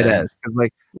 like it yeah. has because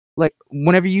like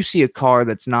whenever you see a car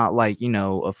that's not like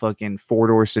a fucking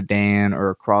 4-door sedan or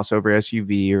a crossover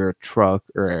SUV or a truck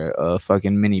or a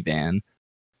fucking minivan.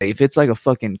 If it's like a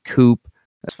fucking coupe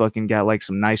that's fucking got like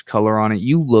some nice color on it,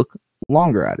 you look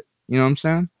longer at it. You know what I'm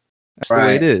saying? That's the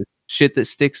way it Right. is. Shit that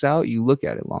sticks out, you look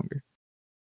at it longer.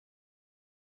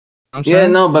 You know what I'm Yeah,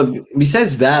 saying? no, but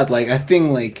besides that, like I think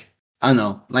like I don't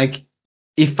know, like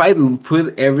if I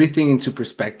put everything into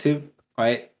perspective,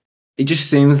 right? It just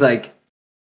seems like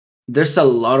there's a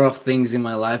lot of things in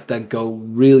my life that go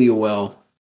really well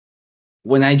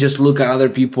when I just look at other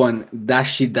people and that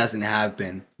shit doesn't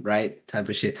happen, right? Type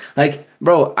of shit. Like,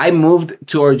 bro, I moved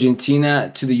to Argentina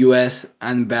to the US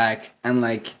and back, and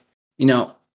like, you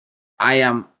know, I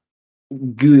am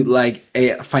good, like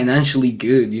financially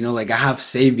good, you know, like I have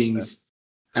savings It's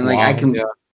and like wild. Yeah.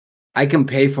 I can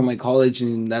pay for my college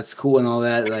and that's cool and all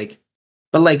that. Like,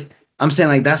 but like I'm saying,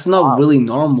 like that's not Wow. really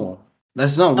normal.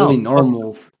 That's not really No, fuck no.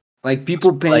 normal. Like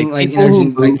people Like paying like in people who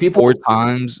Argentina, like move four people.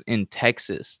 times in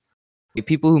Texas, like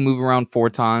people who move around 4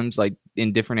 times, like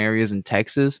in different areas in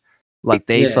Texas, like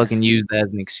they Yeah, fucking use that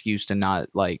as an excuse to not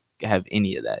like have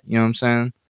any of that. You know what I'm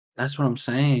saying? that's what I'm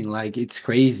saying. Like it's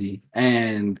crazy,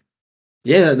 and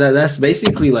yeah, that's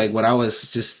basically like what I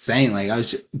was just saying. Like I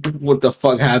was, what the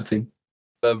fuck happened?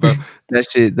 But bro, that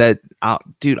shit,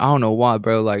 dude, I don't know why,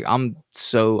 bro. Like,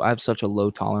 I have such a low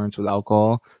tolerance with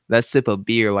alcohol. That sip of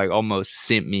beer, like, almost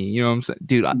sent me. You know what I'm saying,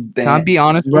 dude? Can I Damn, be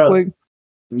honest real bro. quick?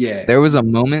 Yeah, There was a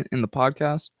moment in the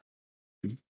podcast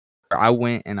where I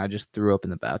went and I just threw up in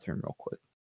the bathroom real quick.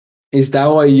 is that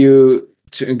why you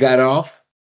got off?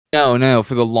 No,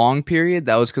 for the long period,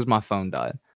 that was because my phone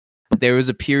died. But there was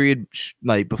a period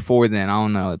like before then, I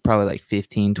don't know, probably like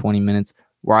 15, 20 minutes,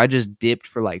 where I just dipped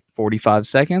for like 45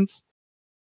 seconds.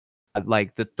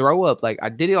 Like the throw up, like I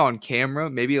did it on camera,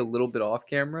 maybe a little bit off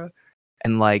camera,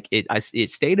 and like it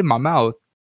stayed in my mouth.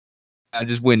 I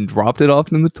just went and dropped it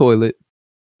off in the toilet,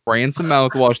 ran some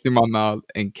mouthwash through my mouth,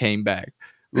 and came back.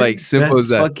 Like simple as That's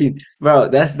that. fucking, bro.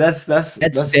 That's That's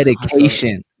awesome.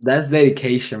 dedication. That's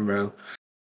dedication, bro.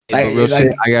 Hey, but real shit,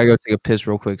 Like I gotta go take a piss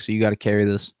real quick, so you gotta carry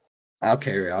this. I'll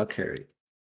carry. I'll carry.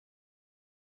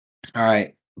 All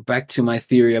right, back to my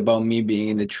theory about me being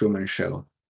in the Truman Show.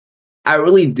 I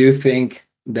really do think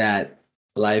that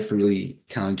life really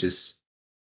kind of just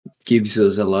gives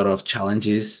us a lot of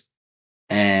challenges,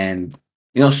 and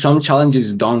some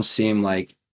challenges don't seem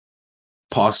like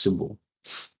possible,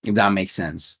 if that makes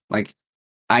sense. Like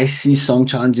I see some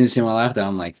challenges in my life that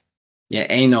I'm like, yeah,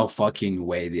 ain't no fucking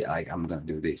way that like I'm gonna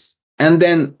do this. And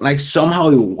then like somehow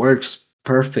it works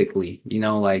perfectly,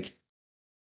 like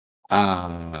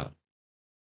uh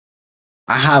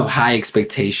I have high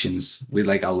expectations with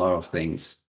like a lot of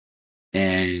things.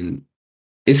 And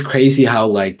it's crazy how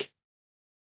like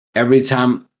every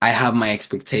time I have my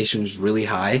expectations really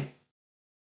high,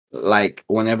 like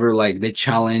whenever like the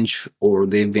challenge or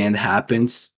the event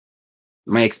happens,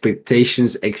 my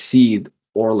expectations exceed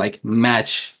or like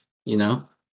match,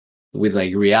 with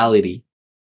like reality.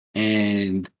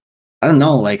 And I don't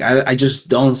know, like I just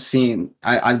don't see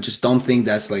I just don't think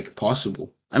that's like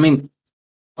possible. I mean,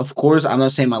 of course I'm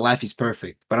not saying my life is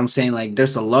perfect, but I'm saying like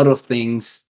there's a lot of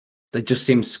things that just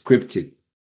seem scripted,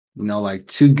 like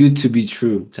too good to be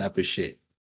true type of shit.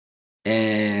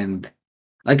 And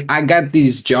like I got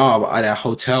this job at a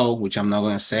hotel, which I'm not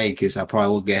gonna say because I probably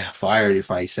will get fired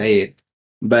if I say it.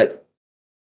 But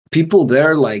people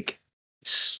there like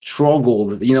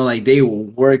struggled, like they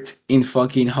worked in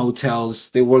fucking hotels,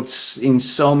 they worked in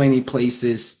so many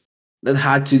places that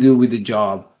had to do with the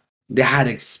job, they had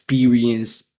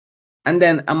experience. And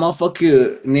then a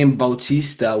motherfucker named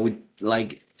Bautista with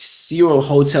like zero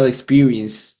hotel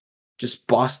experience just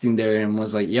busting there and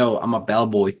was like, yo, I'm a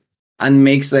bellboy, and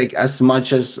makes like as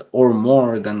much as or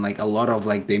more than like a lot of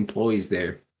like the employees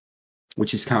there,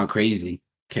 which is kind of crazy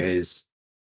because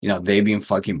they've been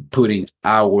fucking putting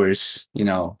hours,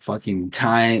 fucking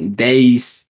time,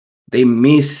 days. They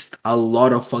missed a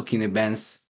lot of fucking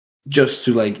events just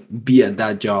to like be at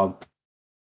that job.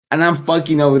 and I'm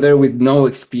fucking over there with no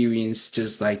experience.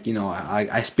 Just like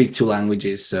I speak two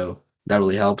languages, so that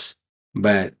really helps.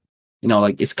 But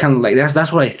like it's kind of like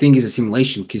that's what I think is a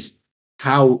simulation. Because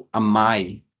how am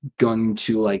I going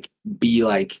to like be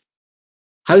like?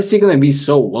 How is it gonna be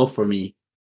so well for me,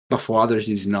 but for others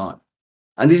it's not?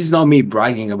 And this is not me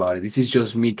bragging about it. This is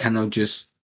just me kind of just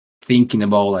thinking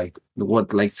about like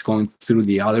what like's going through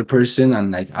the other person,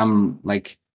 and like I'm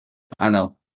like I don't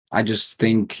know. I just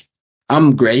think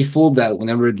I'm grateful that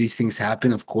whenever these things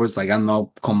happen, of course, like I'm not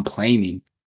complaining,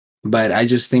 but I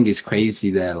just think it's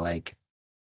crazy that like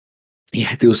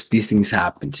yeah, these things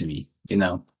happen to me,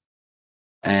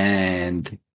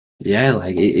 and yeah,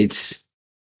 like it's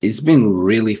been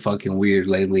really fucking weird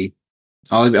lately.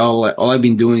 All I've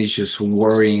been doing is just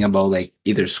worrying about like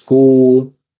either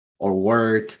school or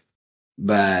work,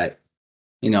 but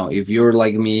if you're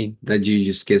like me, that you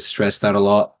just get stressed out a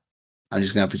lot, I'm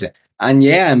just gonna present. And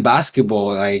yeah, and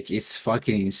basketball, like it's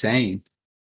fucking insane.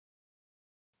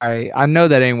 I know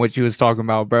that ain't what you was talking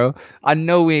about, bro. I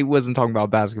know we wasn't talking about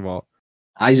basketball.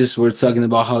 I just were talking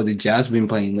about how the Jazz been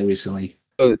playing recently.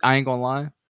 I ain't gonna lie.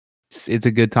 It's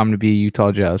a good time to be a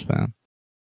Utah Jazz fan.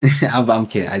 I'm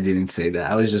kidding. I didn't say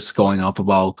that. I was just going off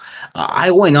about. I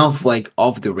went off like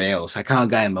off the rails. I kind of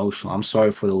got emotional. I'm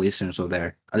sorry for the listeners over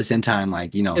there. At the same time,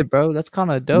 like Hey, bro, that's kind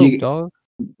of dope, you dog.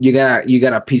 you got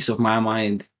a piece of my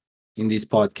mind in this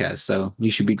podcast, so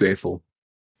you should be grateful.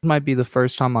 This might be the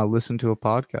first time I listen to a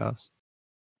podcast.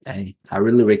 Hey, I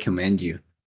really recommend you.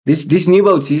 This new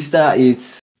Bautista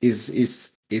is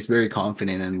very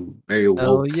confident and very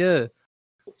Hell woke. yeah.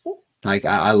 Like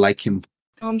I like him.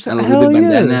 I'm saying, And with hell the yeah.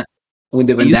 bandana, with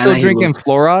the Are you bandana, still he drinking looks.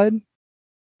 fluoride?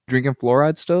 Drinking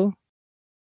fluoride still?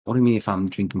 What do you mean if I'm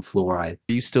drinking fluoride?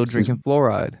 Are you still Since drinking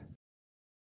fluoride?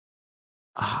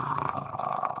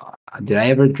 did I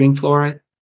ever drink fluoride?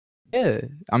 Yeah.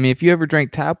 I mean, if you ever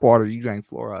drank tap water, you drank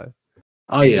fluoride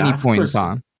Oh at yeah, any of point in course.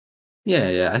 time.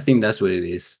 Yeah. I think that's what it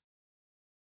is.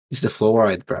 It's the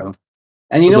fluoride, bro.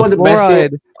 And you So know the what the best thing?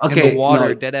 fluoride in the Okay, water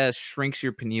no, dead ass shrinks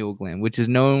your pineal gland, which is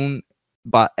known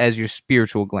as your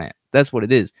spiritual gland. That's what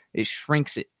it is. It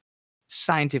shrinks it.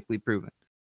 Scientifically proven.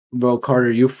 bro, Carter,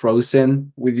 you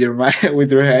frozen with your with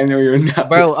your hand or your nose.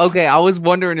 Bro, okay, I was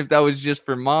wondering if that was just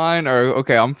for mine or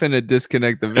okay, I'm finna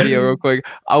disconnect the video real quick.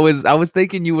 I was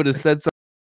thinking you would have said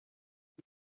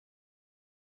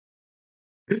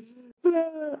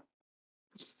something.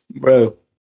 Bro,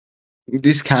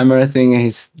 this camera thing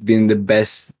has been the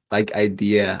best like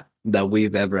idea that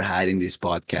we've ever had in this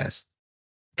podcast.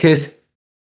 Cause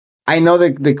I know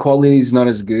that the quality is not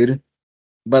as good,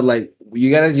 but like you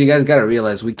guys gotta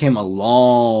realize we came a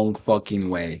long fucking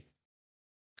way.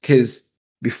 Cause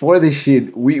before this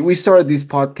shit, we started this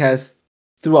podcast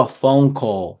through a phone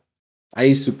call. I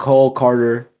used to call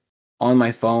Carter on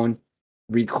my phone,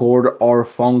 record our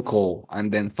phone call,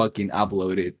 and then fucking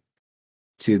upload it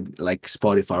to like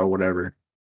Spotify or whatever.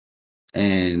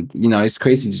 And it's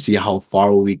crazy to see how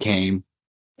far we came.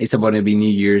 It's about to be New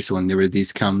Year's whenever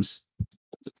this comes.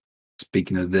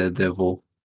 Speaking of the devil.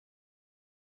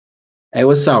 Hey,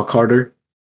 what's up, Carter?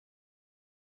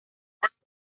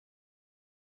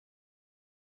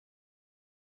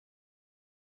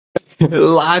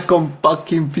 La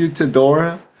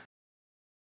computadora.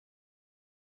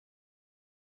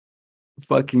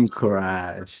 Fucking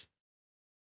crash.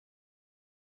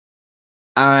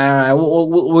 All right.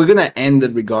 We're gonna end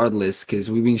it regardless because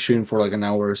we've been shooting for like an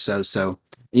hour or so. So,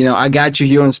 I got you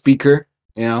here on speaker.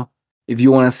 If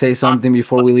you want to say something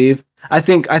before we leave, I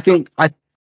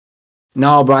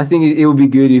no, bro. I think it would be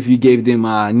good if you gave them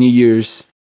a New Year's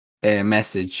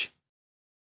message.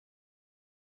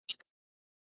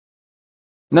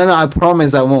 No, I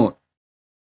promise I won't.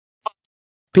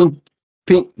 Pink,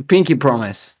 pinky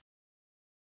promise.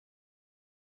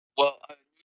 Well,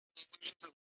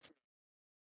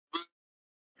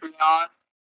 Patreon,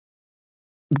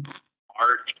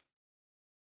 March.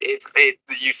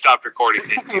 You stopped recording,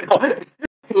 didn't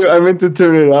you? I meant to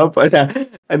turn it up, and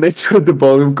I turned the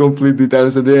volume completely down,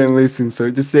 so they didn't listen.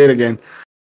 So just say it again.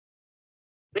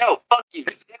 No, fuck you.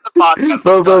 Just end the podcast.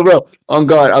 Bro. On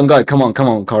God. Come on,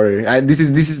 Carter. This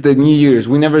is the New Year's.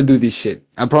 We never do this shit.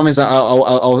 I promise.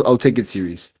 I'll take it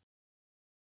serious.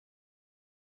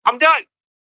 I'm done.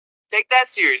 Take that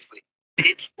seriously.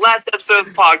 It's last episode of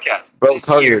the podcast. Bro, This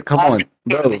Carter, year. come Last on, episode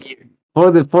bro. of the year.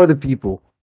 For the people.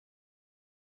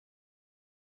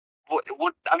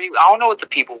 What? I mean, I don't know what the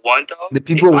people want, though. The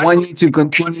people want you to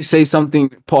continue to say something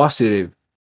positive.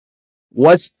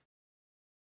 What's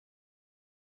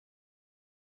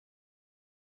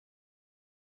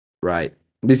right?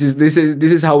 This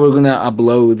is how we're gonna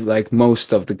upload like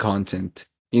most of the content.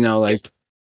 Like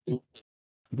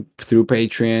through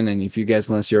Patreon, and if you guys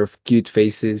want to see our cute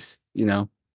faces, you know,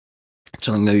 it's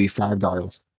only gonna be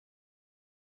 $5.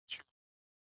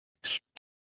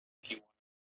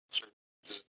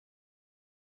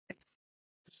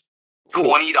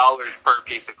 $20 per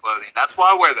piece of clothing. That's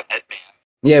why I wear the headband.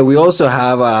 Yeah, we also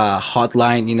have a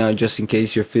hotline, you know, just in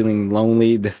case you're feeling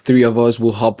lonely. The three of us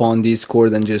will hop on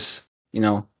Discord and just, you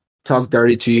know, talk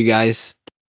dirty to you guys.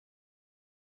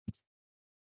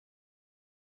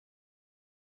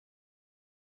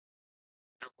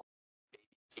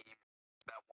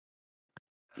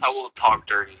 That's how we'll talk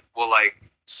dirty. We'll like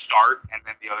start, and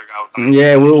then the other guy will come in.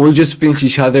 Yeah, we'll just finish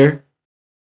each other.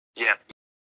 Yeah.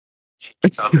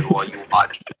 Each other while you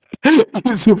watch.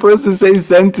 You're supposed to say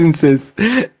sentences.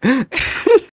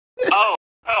 Oh.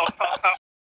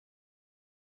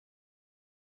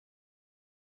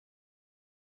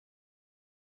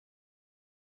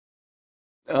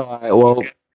 All right, well,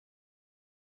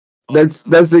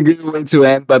 that's a good way to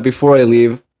end. But before I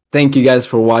leave, thank you guys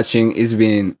for watching. It's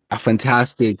been a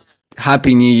fantastic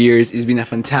Happy New Year's. It's been a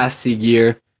fantastic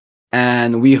year.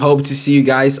 And we hope to see you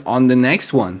guys on the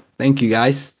next one. Thank you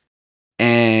guys.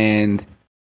 And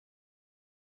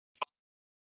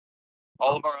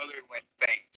all of our other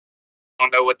things. I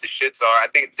don't know what the shits are. I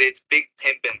think it's Big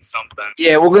Pimpin' something.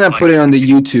 yeah, we're gonna put it on the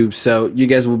YouTube so you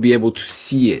guys will be able to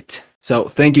see it. So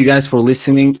thank you guys for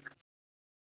listening.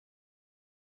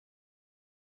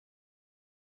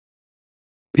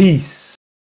 Peace.